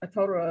a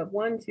total of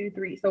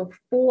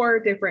 4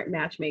 different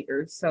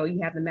matchmakers. So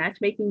you have the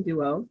matchmaking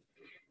duo,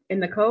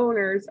 and the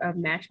co-owners of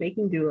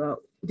matchmaking duo,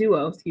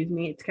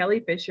 it's Kelly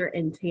Fisher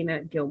and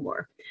Tana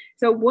Gilmore.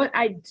 So what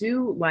I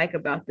do like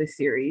about this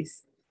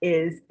series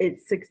is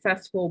it's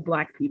successful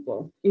Black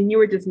people. And you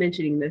were just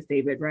mentioning this,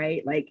 David,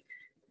 right? Like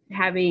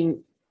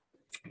having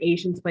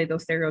Asians play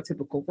those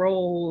stereotypical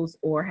roles,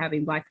 or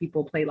having Black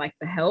people play like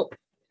the help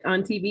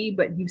on TV,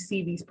 but you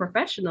see these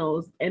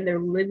professionals and they're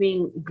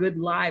living good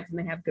lives and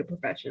they have good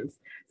professions.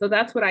 So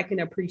that's what I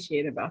can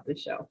appreciate about the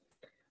show.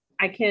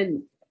 I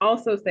can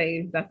also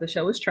say that the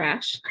show is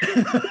trash.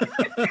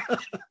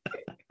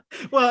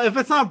 Well, if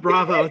it's not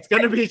Bravo, it's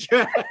going to be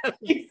trash.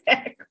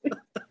 Exactly.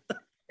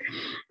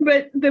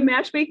 But the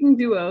matchmaking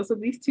duo, so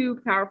these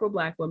 2 powerful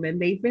Black women,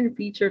 they've been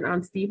featured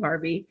on Steve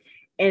Harvey.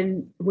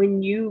 And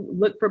when you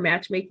look for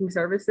matchmaking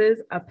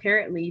services,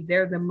 apparently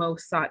they're the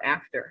most sought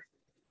after.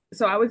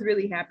 So I was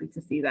really happy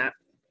to see that.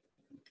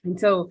 And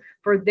so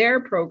for their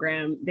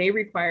program, they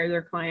require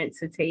their clients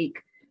to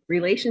take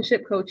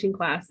relationship coaching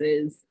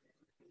classes,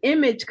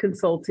 image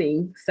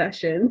consulting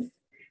sessions,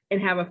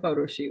 and have a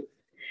photo shoot.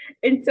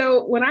 And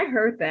so when I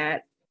heard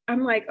that,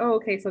 I'm like, oh,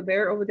 okay, so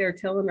they're over there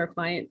telling their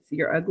clients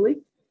you're ugly.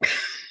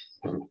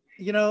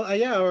 You know,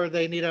 yeah, or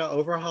they need to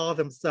overhaul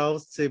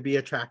themselves to be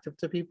attractive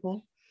to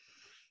people.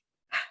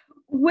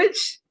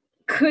 Which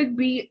could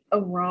be a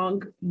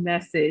wrong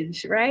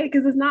message, right?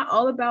 Because it's not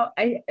all about,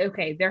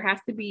 there has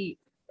to be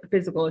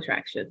physical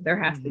attraction.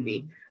 There has to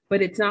be,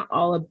 but it's not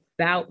all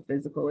about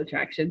physical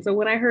attraction. So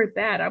when I heard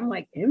that, I'm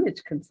like,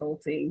 image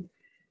consulting.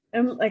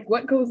 I'm like,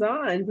 what goes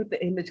on with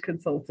the image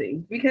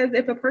consulting? Because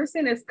if a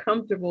person is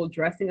comfortable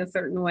dressing a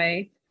certain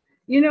way,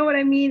 you know what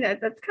I mean?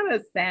 That's kind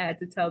of sad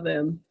to tell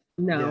them,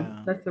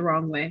 no, that's the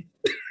wrong way.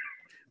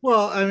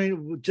 Well, I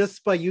mean,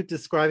 just by you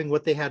describing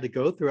what they had to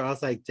go through, I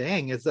was like,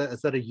 dang, is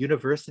that a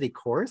university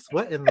course?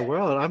 What in the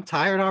world? I'm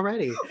tired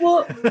already.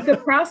 Well, the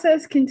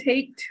process can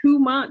take 2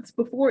 months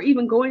before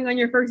even going on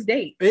your first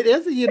date. It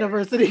is a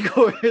university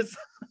course.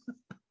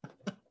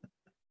 And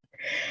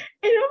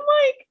I'm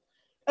like,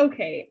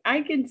 okay,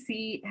 I can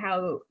see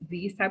how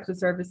these types of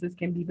services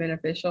can be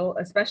beneficial,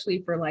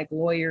 especially for like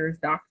lawyers,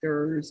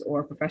 doctors,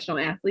 or professional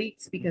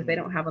athletes, because they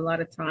don't have a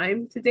lot of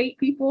time to date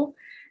people.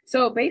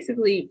 So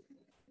basically,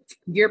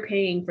 you're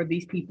paying for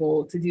these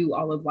people to do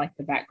all of like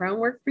the background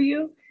work for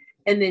you,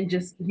 and then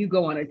just you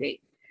go on a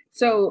date.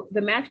 So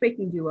the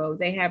matchmaking duo,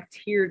 they have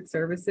tiered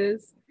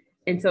services.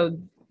 And so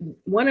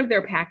one of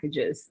their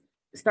packages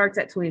starts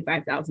at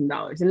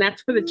 $25,000, and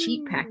that's for the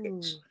cheap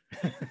package.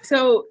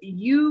 So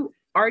you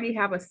already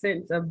have a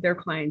sense of their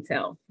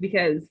clientele,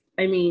 because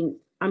I mean,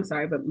 I'm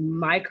sorry, but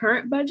my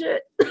current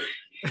budget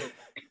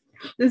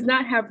does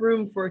not have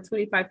room for a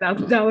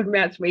 $25,000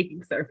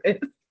 matchmaking service.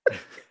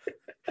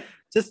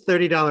 Just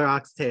 $30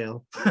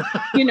 oxtail.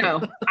 You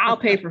know, I'll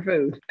pay for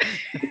food.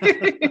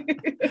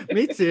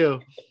 Me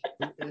too.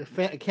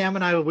 Cam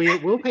and I,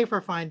 we'll pay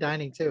for fine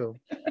dining too.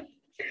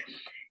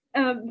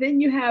 Then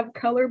you have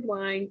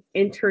Colorblind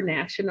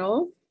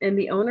International, and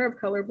the owner of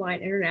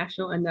Colorblind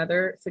International,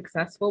 another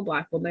successful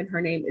Black woman,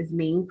 her name is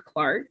Ming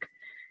Clark.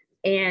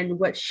 And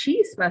what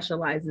she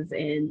specializes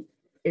in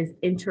is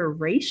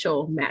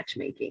interracial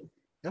matchmaking.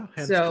 Oh,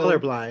 hence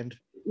colorblind.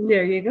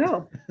 There you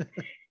go.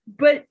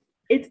 But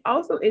it's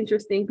also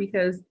interesting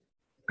because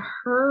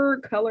her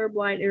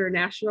Colorblind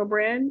International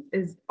brand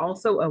is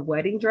also a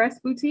wedding dress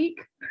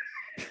boutique,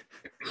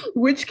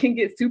 which can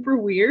get super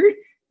weird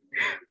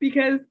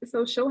because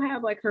so she'll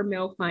have like her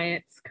male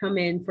clients come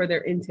in for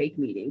their intake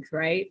meetings,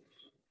 right?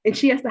 And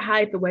she has to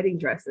hide the wedding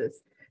dresses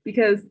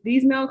because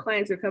these male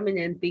clients are coming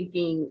in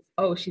thinking,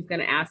 oh, she's going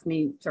to ask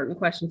me certain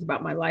questions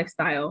about my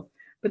lifestyle.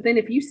 But then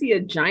if you see a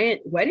giant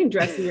wedding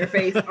dress in your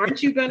face,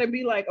 aren't you going to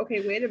be like,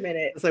 okay, wait a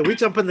minute. It's like, we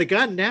jumping the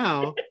gun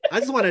now.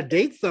 I just want to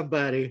date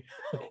somebody.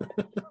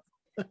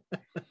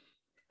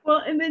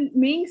 Well, and then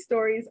Ming's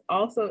story is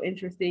also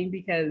interesting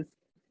because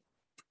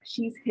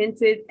she's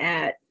hinted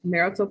at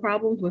marital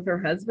problems with her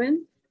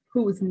husband,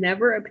 who's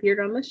never appeared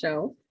on the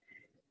show.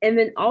 And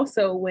then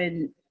also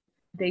when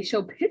they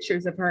show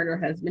pictures of her and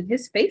her husband,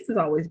 his face is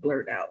always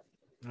blurred out.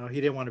 Oh, he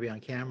didn't want to be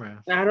on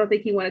camera. I don't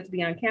think he wanted to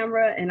be on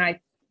camera. And I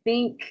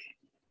think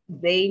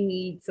they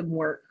need some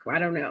work. I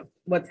don't know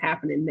what's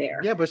happening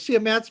there. Yeah, but she a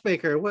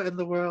matchmaker. What in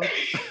the world?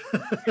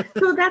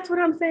 So that's what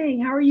I'm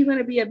saying. How are you going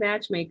to be a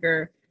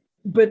matchmaker,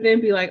 but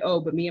then be like, oh,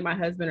 but me and my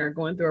husband are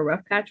going through a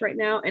rough patch right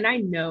now? And I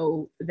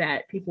know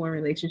that people in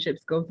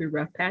relationships go through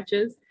rough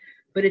patches,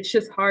 but it's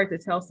just hard to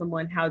tell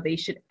someone how they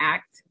should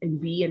act and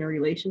be in a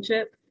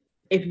relationship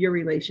if your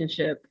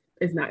relationship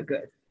is not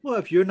good. Well,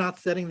 if you're not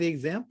setting the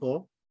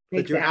example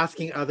that you're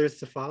asking others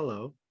to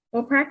follow.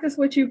 Well, practice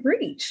what you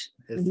preach.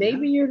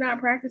 Maybe you're not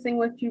practicing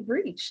what you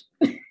preach.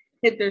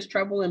 If there's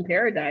trouble in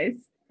paradise,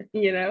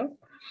 you know.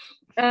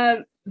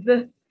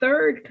 The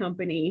third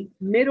company,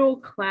 Middle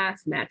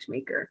Class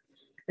Matchmaker.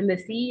 And the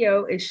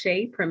CEO is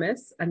Shay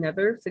Primus,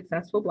 another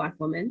successful Black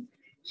woman.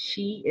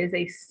 She is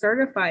a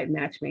certified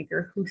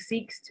matchmaker who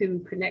seeks to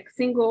connect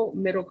single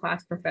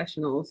middle-class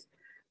professionals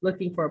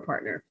looking for a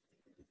partner.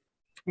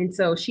 And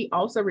so she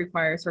also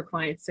requires her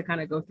clients to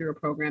kind of go through a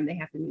program. They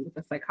have to meet with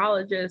a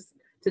psychologist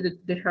to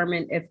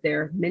determine if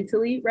they're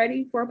mentally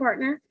ready for a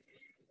partner.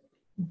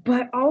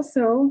 But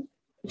also,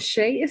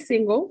 Shay is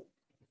single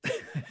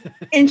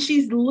and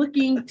she's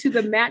looking to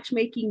the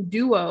matchmaking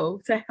duo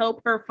to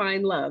help her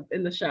find love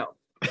in the show.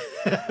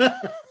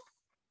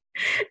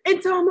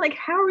 And so I'm like,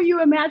 how are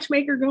you a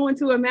matchmaker going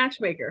to a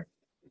matchmaker?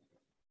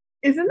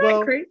 Isn't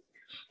that crazy?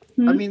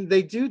 I mean,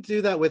 they do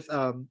that with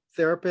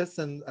therapists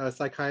and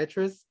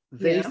psychiatrists.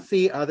 They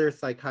see other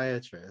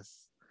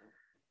psychiatrists.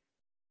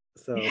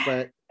 So,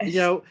 but you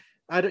know,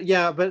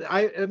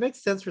 it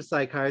makes sense for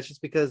psychiatrists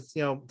because,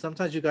 you know,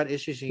 sometimes you got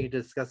issues and you need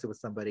to discuss it with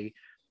somebody.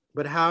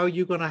 But how are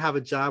you going to have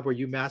a job where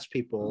you match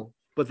people,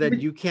 but then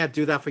you can't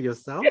do that for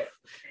yourself?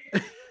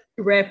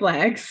 Red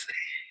flags.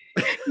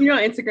 You know,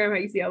 on Instagram, how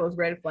you see all those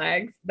red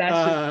flags? That's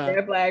just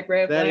red flag.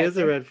 That is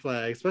a red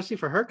flag, especially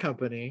for her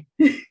company.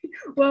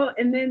 Well,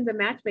 and then the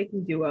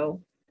matchmaking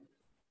duo,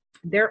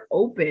 they're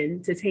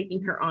open to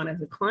taking her on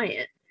as a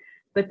client,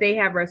 but they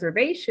have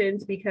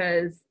reservations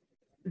because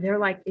they're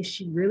like, is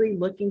she really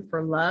looking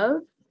for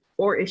love?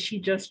 Or is she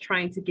just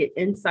trying to get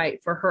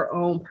insight for her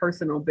own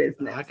personal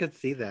business? I could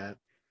see that.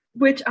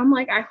 Which I'm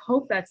like, I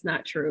hope that's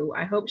not true.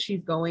 I hope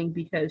she's going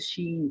because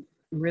she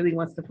really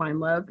wants to find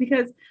love,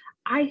 because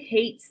I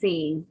hate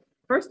seeing,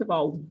 first of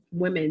all,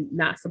 women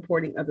not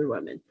supporting other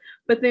women.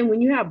 But then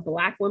when you have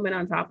Black women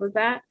on top of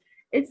that,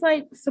 it's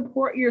like,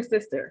 support your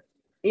sister,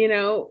 you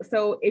know?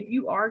 So if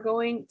you are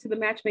going to the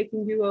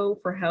matchmaking duo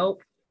for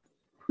help,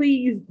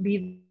 please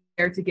be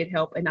there to get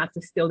help and not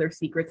to steal their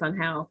secrets on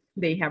how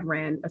they have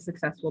ran a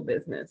successful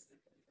business.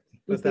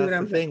 But that's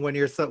the thing, when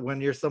you're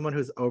someone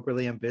who's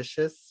overly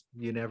ambitious,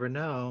 you never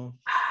know.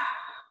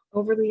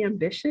 Overly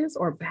ambitious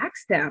or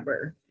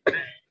backstabber?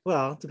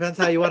 Well, depends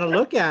how you want to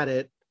look at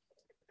it.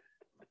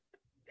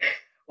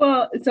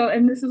 Well, so,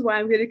 and this is why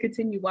I'm going to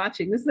continue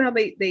watching. This is how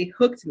they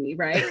hooked me,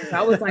 right?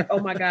 I was like, oh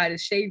my God,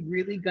 is Shay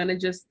really going to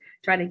just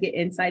try to get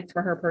insights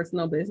for her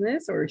personal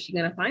business, or is she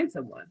going to find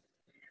someone?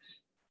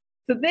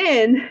 So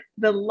then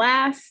the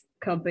last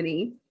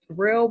company,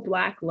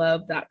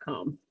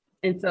 realblacklove.com.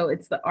 And so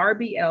it's the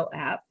RBL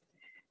app.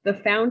 The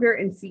founder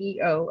and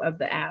CEO of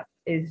the app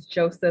is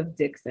Joseph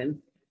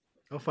Dixon.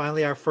 Oh,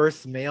 finally, our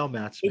first male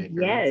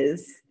matchmaker.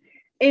 Yes.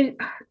 And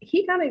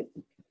he kind of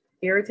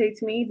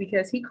irritates me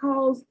because he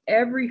calls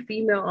every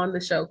female on the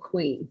show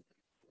queen.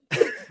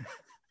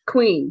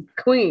 Queen.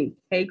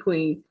 Hey,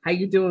 queen. How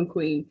you doing,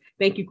 queen?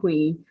 Thank you,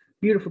 queen.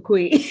 Beautiful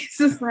queen. It's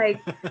just like,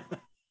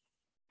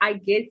 I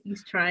get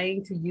he's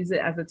trying to use it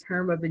as a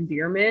term of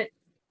endearment,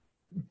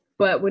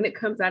 but when it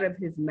comes out of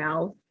his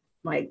mouth,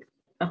 like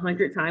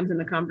 100 times in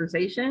the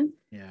conversation,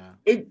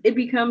 it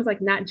becomes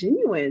like not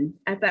genuine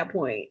at that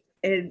point.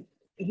 And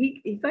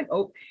he's like,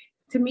 oh,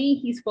 to me,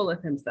 he's full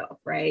of himself,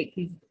 right?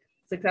 He's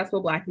a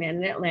successful Black man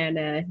in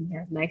Atlanta. He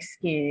has nice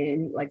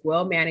skin, like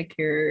well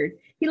manicured.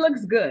 He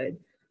looks good.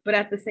 But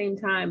at the same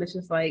time, it's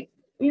just like,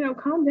 you know,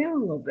 calm down a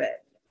little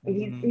bit.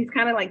 Mm-hmm. He's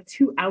kind of like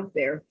too out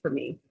there for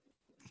me.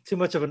 Too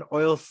much of an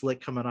oil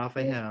slick coming off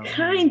of him.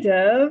 Kind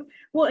of.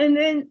 Well, and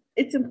then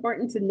it's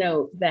important to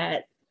note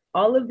that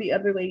all of the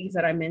other ladies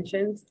that I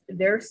mentioned,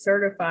 they're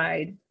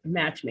certified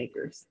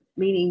matchmakers,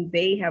 meaning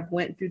they have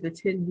went through the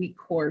 10-week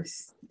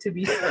course to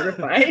be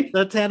certified.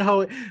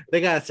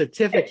 They got a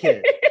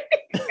certificate.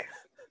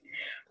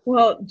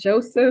 Well,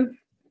 Joseph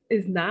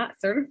is not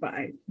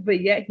certified,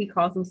 but yet he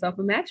calls himself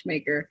a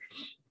matchmaker.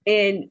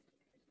 And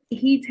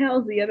he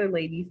tells the other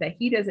ladies that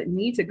he doesn't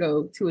need to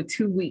go to a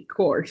 2-week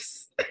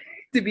course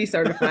to be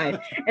certified.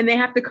 And they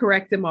have to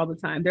correct him all the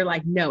time. They're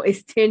like, no,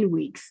 it's 10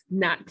 weeks,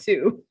 not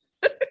 2.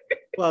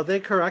 Well, they're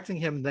correcting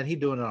him, then he's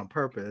doing it on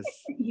purpose.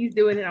 He's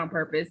doing it on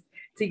purpose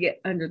to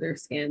get under their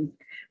skin.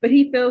 But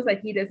he feels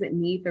like he doesn't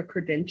need the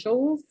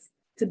credentials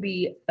to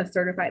be a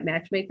certified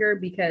matchmaker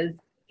because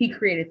he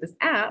created this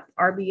app,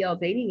 RBL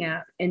dating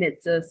app, and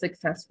it's a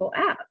successful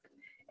app.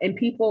 And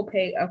people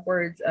pay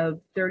upwards of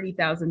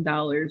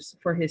 $30,000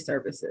 for his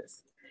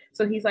services.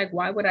 So he's like,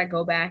 why would I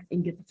go back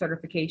and get the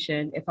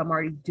certification if I'm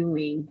already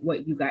doing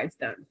what you guys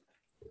done?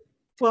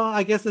 Well,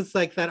 I guess it's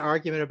like that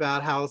argument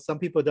about how some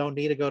people don't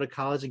need to go to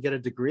college and get a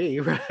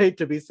degree, right,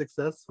 to be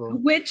successful.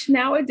 Which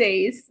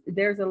nowadays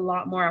there's a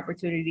lot more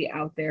opportunity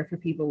out there for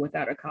people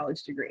without a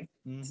college degree.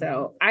 Mm-hmm.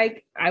 So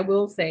I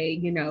will say,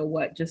 you know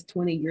what, just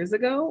 20 years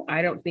ago,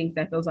 I don't think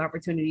that those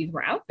opportunities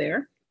were out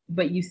there,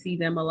 but you see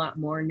them a lot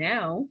more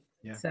now.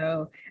 Yeah.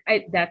 So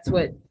that's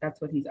what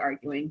he's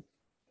arguing.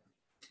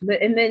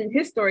 And then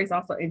his story is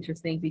also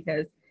interesting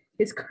because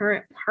his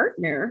current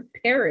partner,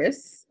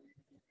 Paris,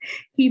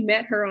 he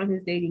met her on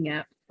his dating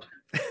app.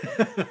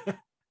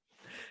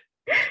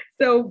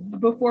 So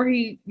before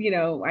he,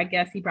 I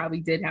guess he probably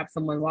did have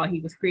someone while he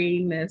was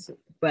creating this,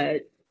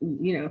 but,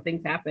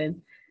 things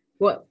happen.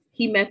 Well,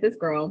 he met this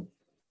girl.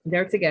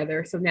 They're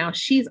together. So now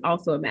she's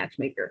also a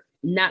matchmaker,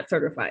 not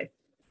certified.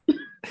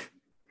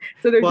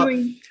 So they're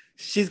doing...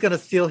 She's going to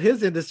steal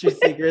his industry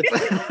secrets.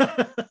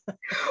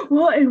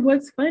 Well, and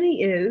what's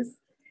funny is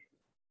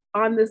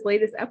on this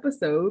latest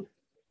episode,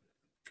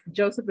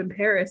 Joseph and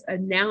Paris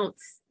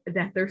announced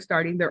that they're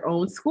starting their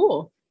own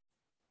school,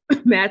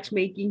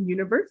 Matchmaking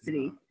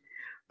University.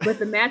 But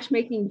the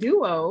matchmaking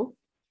duo,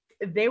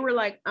 they were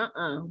like,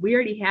 we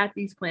already had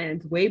these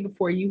plans way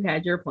before you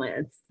had your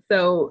plans.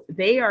 So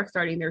they are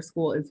starting their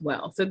school as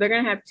well. So they're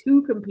going to have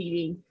two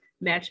competing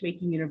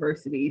matchmaking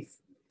universities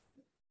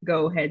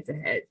go head to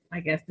head, I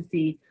guess, to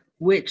see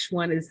which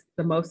one is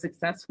the most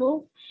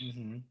successful.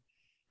 Mm-hmm.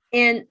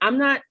 And I'm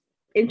not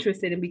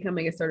interested in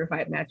becoming a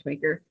certified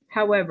matchmaker.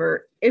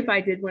 However, if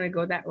I did want to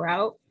go that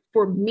route,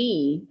 for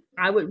me,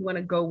 I would want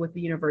to go with the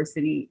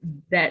university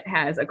that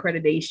has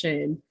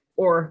accreditation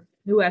or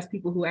who has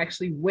people who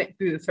actually went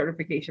through the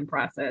certification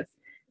process,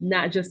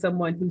 not just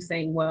someone who's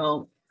saying,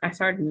 well, I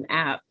started an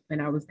app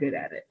and I was good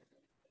at it.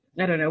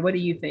 I don't know. What do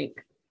you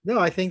think? No,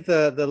 I think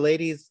the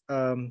ladies,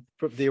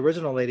 the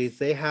original ladies,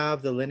 they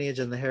have the lineage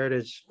and the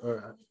heritage,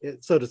 or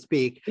so to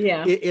speak,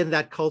 in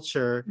that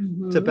culture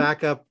to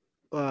back up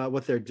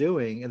what they're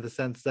doing, in the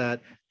sense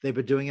that they've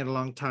been doing it a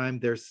long time.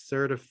 They're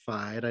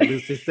certified. I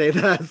loosely say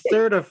that,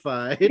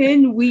 certified.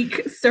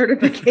 10-week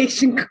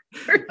certification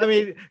course. I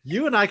mean,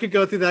 you and I could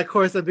go through that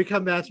course and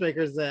become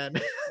matchmakers then.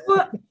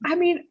 Well, I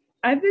mean,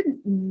 I've been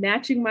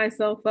matching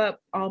myself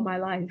up all my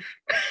life.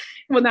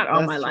 Well, not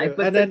all my life,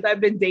 but since I've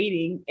been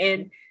dating.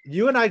 And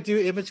you and I do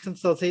image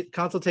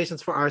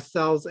consultations for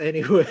ourselves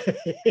anyway.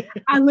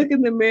 I look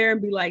in the mirror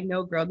and be like,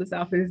 no, girl, this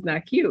outfit is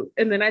not cute.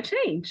 And then I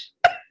change.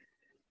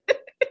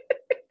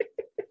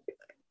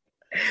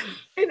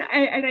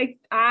 And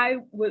I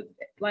would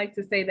like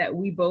to say that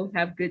we both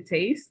have good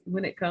taste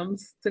when it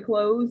comes to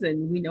clothes,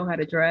 and we know how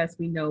to dress.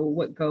 We know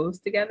what goes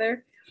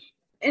together.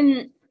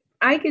 And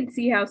I could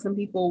see how some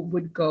people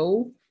would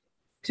go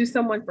to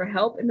someone for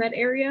help in that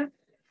area.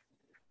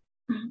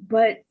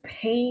 But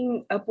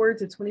paying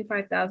upwards of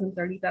 $25,000,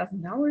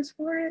 $30,000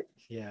 for it,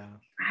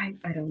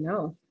 I don't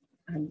know.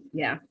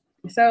 Yeah,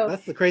 so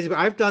that's the crazy. But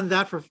I've done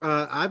that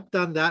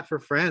for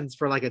friends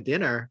for like a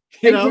dinner.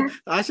 You know,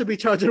 I should be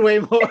charging way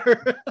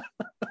more.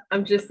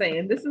 I'm just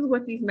saying, this is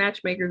what these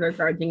matchmakers are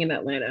charging in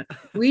Atlanta.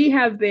 We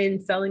have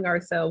been selling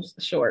ourselves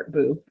short,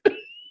 boo.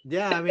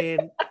 Yeah, I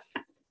mean,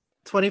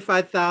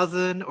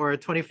 25,000 or a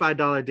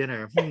 $25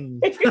 dinner.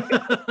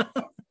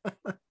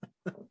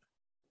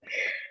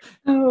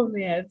 Oh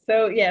man.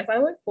 So yes, I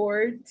look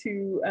forward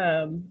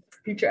to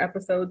future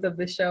episodes of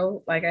the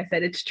show. Like I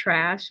said, it's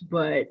trash,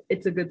 but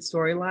it's a good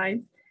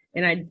storyline.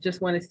 And I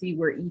just want to see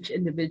where each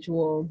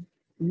individual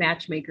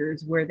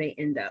matchmakers, where they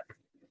end up.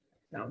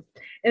 So,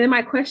 and then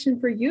my question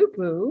for you,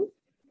 Boo,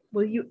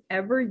 will you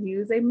ever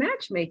use a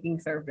matchmaking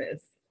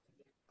service?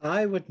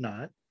 I would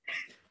not.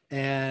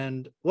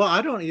 And well,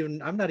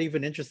 I'm not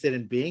even interested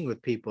in being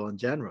with people in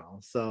general.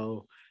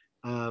 So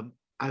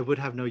I would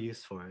have no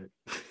use for it.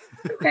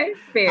 Okay,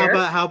 fair.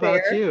 How about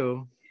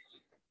you?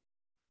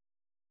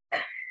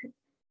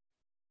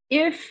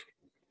 If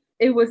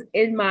it was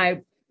in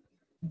my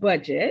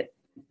budget,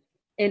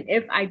 and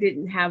if I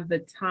didn't have the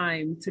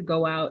time to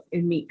go out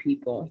and meet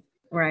people,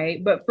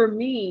 right? But for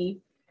me,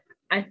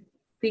 I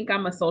think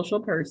I'm a social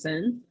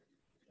person.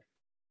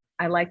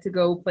 I like to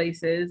go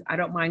places. I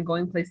don't mind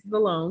going places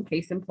alone.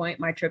 Case in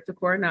point, my trip to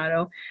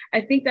Coronado.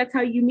 I think that's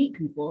how you meet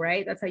people,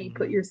 right? That's how you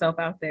put yourself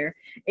out there.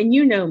 And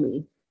you know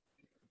me.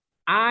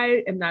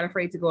 I am not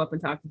afraid to go up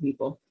and talk to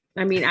people.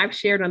 I mean, I've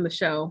shared on the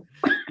show.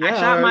 I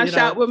shot my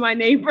shot with my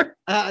neighbor.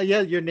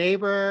 Your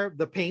neighbor,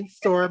 the paint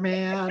store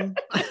man.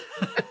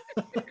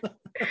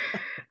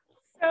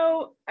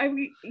 So, I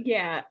mean,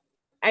 yeah,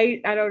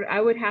 I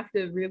would have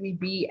to really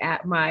be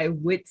at my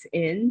wit's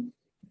end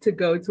to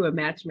go to a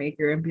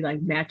matchmaker and be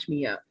like, match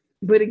me up.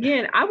 But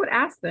again, I would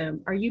ask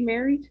them, are you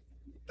married?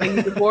 Are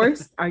you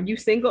divorced? Are you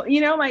single?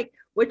 You know, like,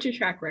 what's your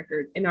track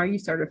record? And are you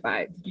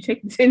certified? Did you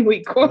take the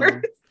 10-week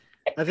course?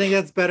 I think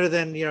that's better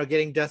than,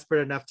 getting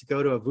desperate enough to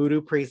go to a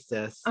voodoo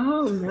priestess.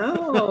 Oh,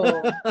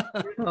 no.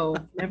 No,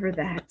 never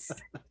that.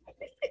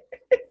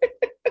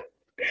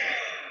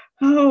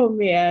 Oh,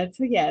 man.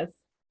 So, yes.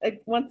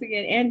 Once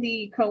again,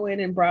 Andy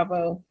Cohen and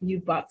Bravo,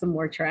 you've bought some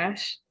more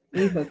trash.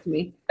 You hooked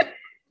me.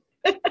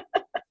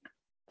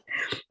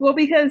 Well,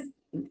 because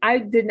I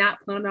did not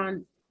plan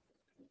on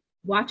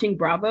watching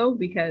Bravo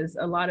because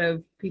a lot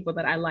of people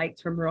that I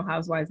liked from Real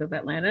Housewives of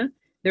Atlanta,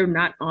 they're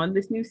not on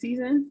this new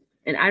season.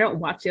 And I don't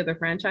watch the other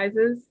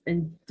franchises,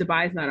 and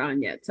Dubai's not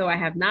on yet. So I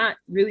have not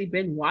really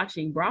been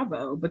watching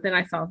Bravo. But then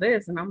I saw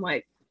this and I'm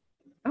like,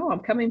 oh, I'm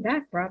coming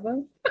back,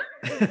 Bravo.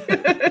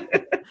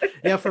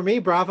 Yeah, for me,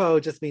 Bravo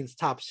just means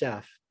Top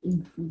Chef.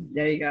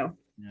 There you go.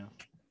 Yeah.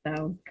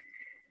 So,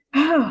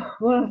 oh,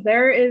 well,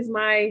 there is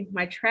my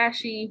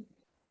trashy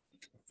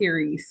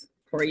series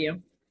for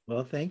you.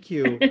 Well, thank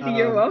you.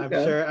 You're welcome.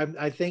 I'm sure.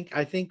 I think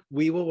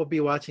we will be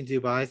watching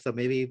Dubai, so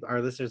maybe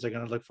our listeners are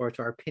going to look forward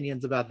to our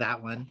opinions about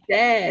that one.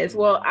 Yes.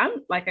 Well,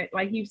 I'm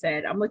like you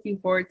said, I'm looking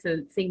forward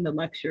to seeing the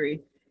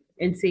luxury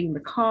and seeing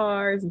the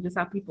cars and just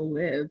how people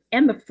live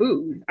and the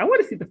food. I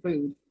want to see the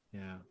food.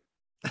 Yeah.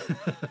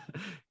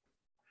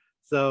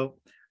 So,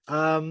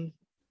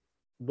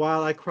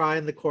 while I cry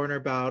in the corner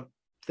about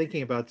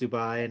thinking about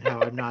Dubai and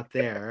how I'm not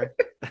there,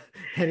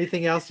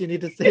 anything else you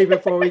need to say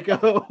before we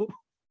go?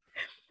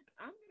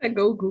 I'm gonna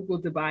go Google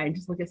Dubai and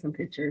just look at some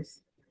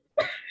pictures.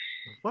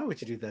 Why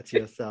would you do that to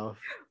yourself?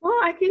 Well,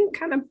 I can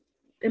kind of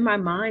in my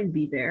mind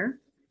be there.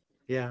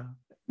 Yeah.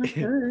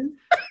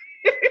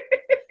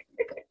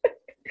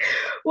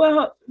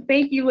 Well,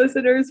 thank you,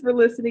 listeners, for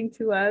listening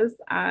to us.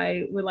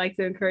 I would like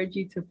to encourage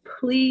you to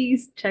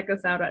please check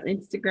us out on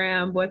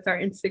Instagram. What's our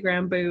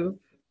Instagram, Boo?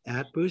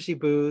 At Bougie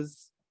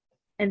Boos.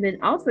 And then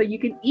also you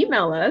can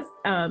email us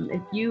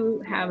if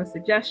you have a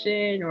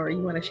suggestion or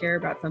you want to share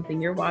about something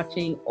you're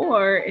watching,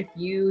 or if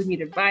you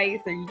need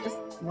advice or you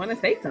just want to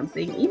say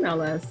something,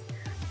 email us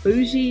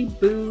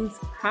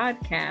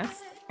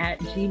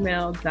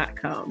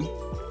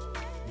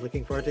bougieboozpodcast@gmail.com.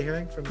 Looking forward to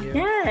hearing from you.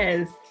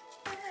 Yes.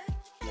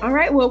 All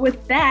right. Well,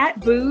 with that,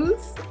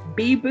 booze,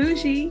 be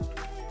bougie.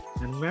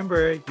 And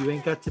remember, you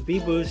ain't got to be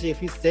bougie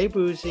if you stay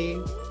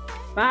bougie.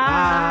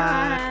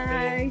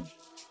 Bye.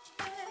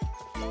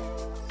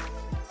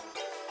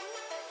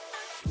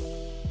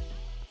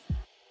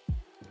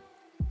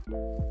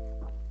 Bye.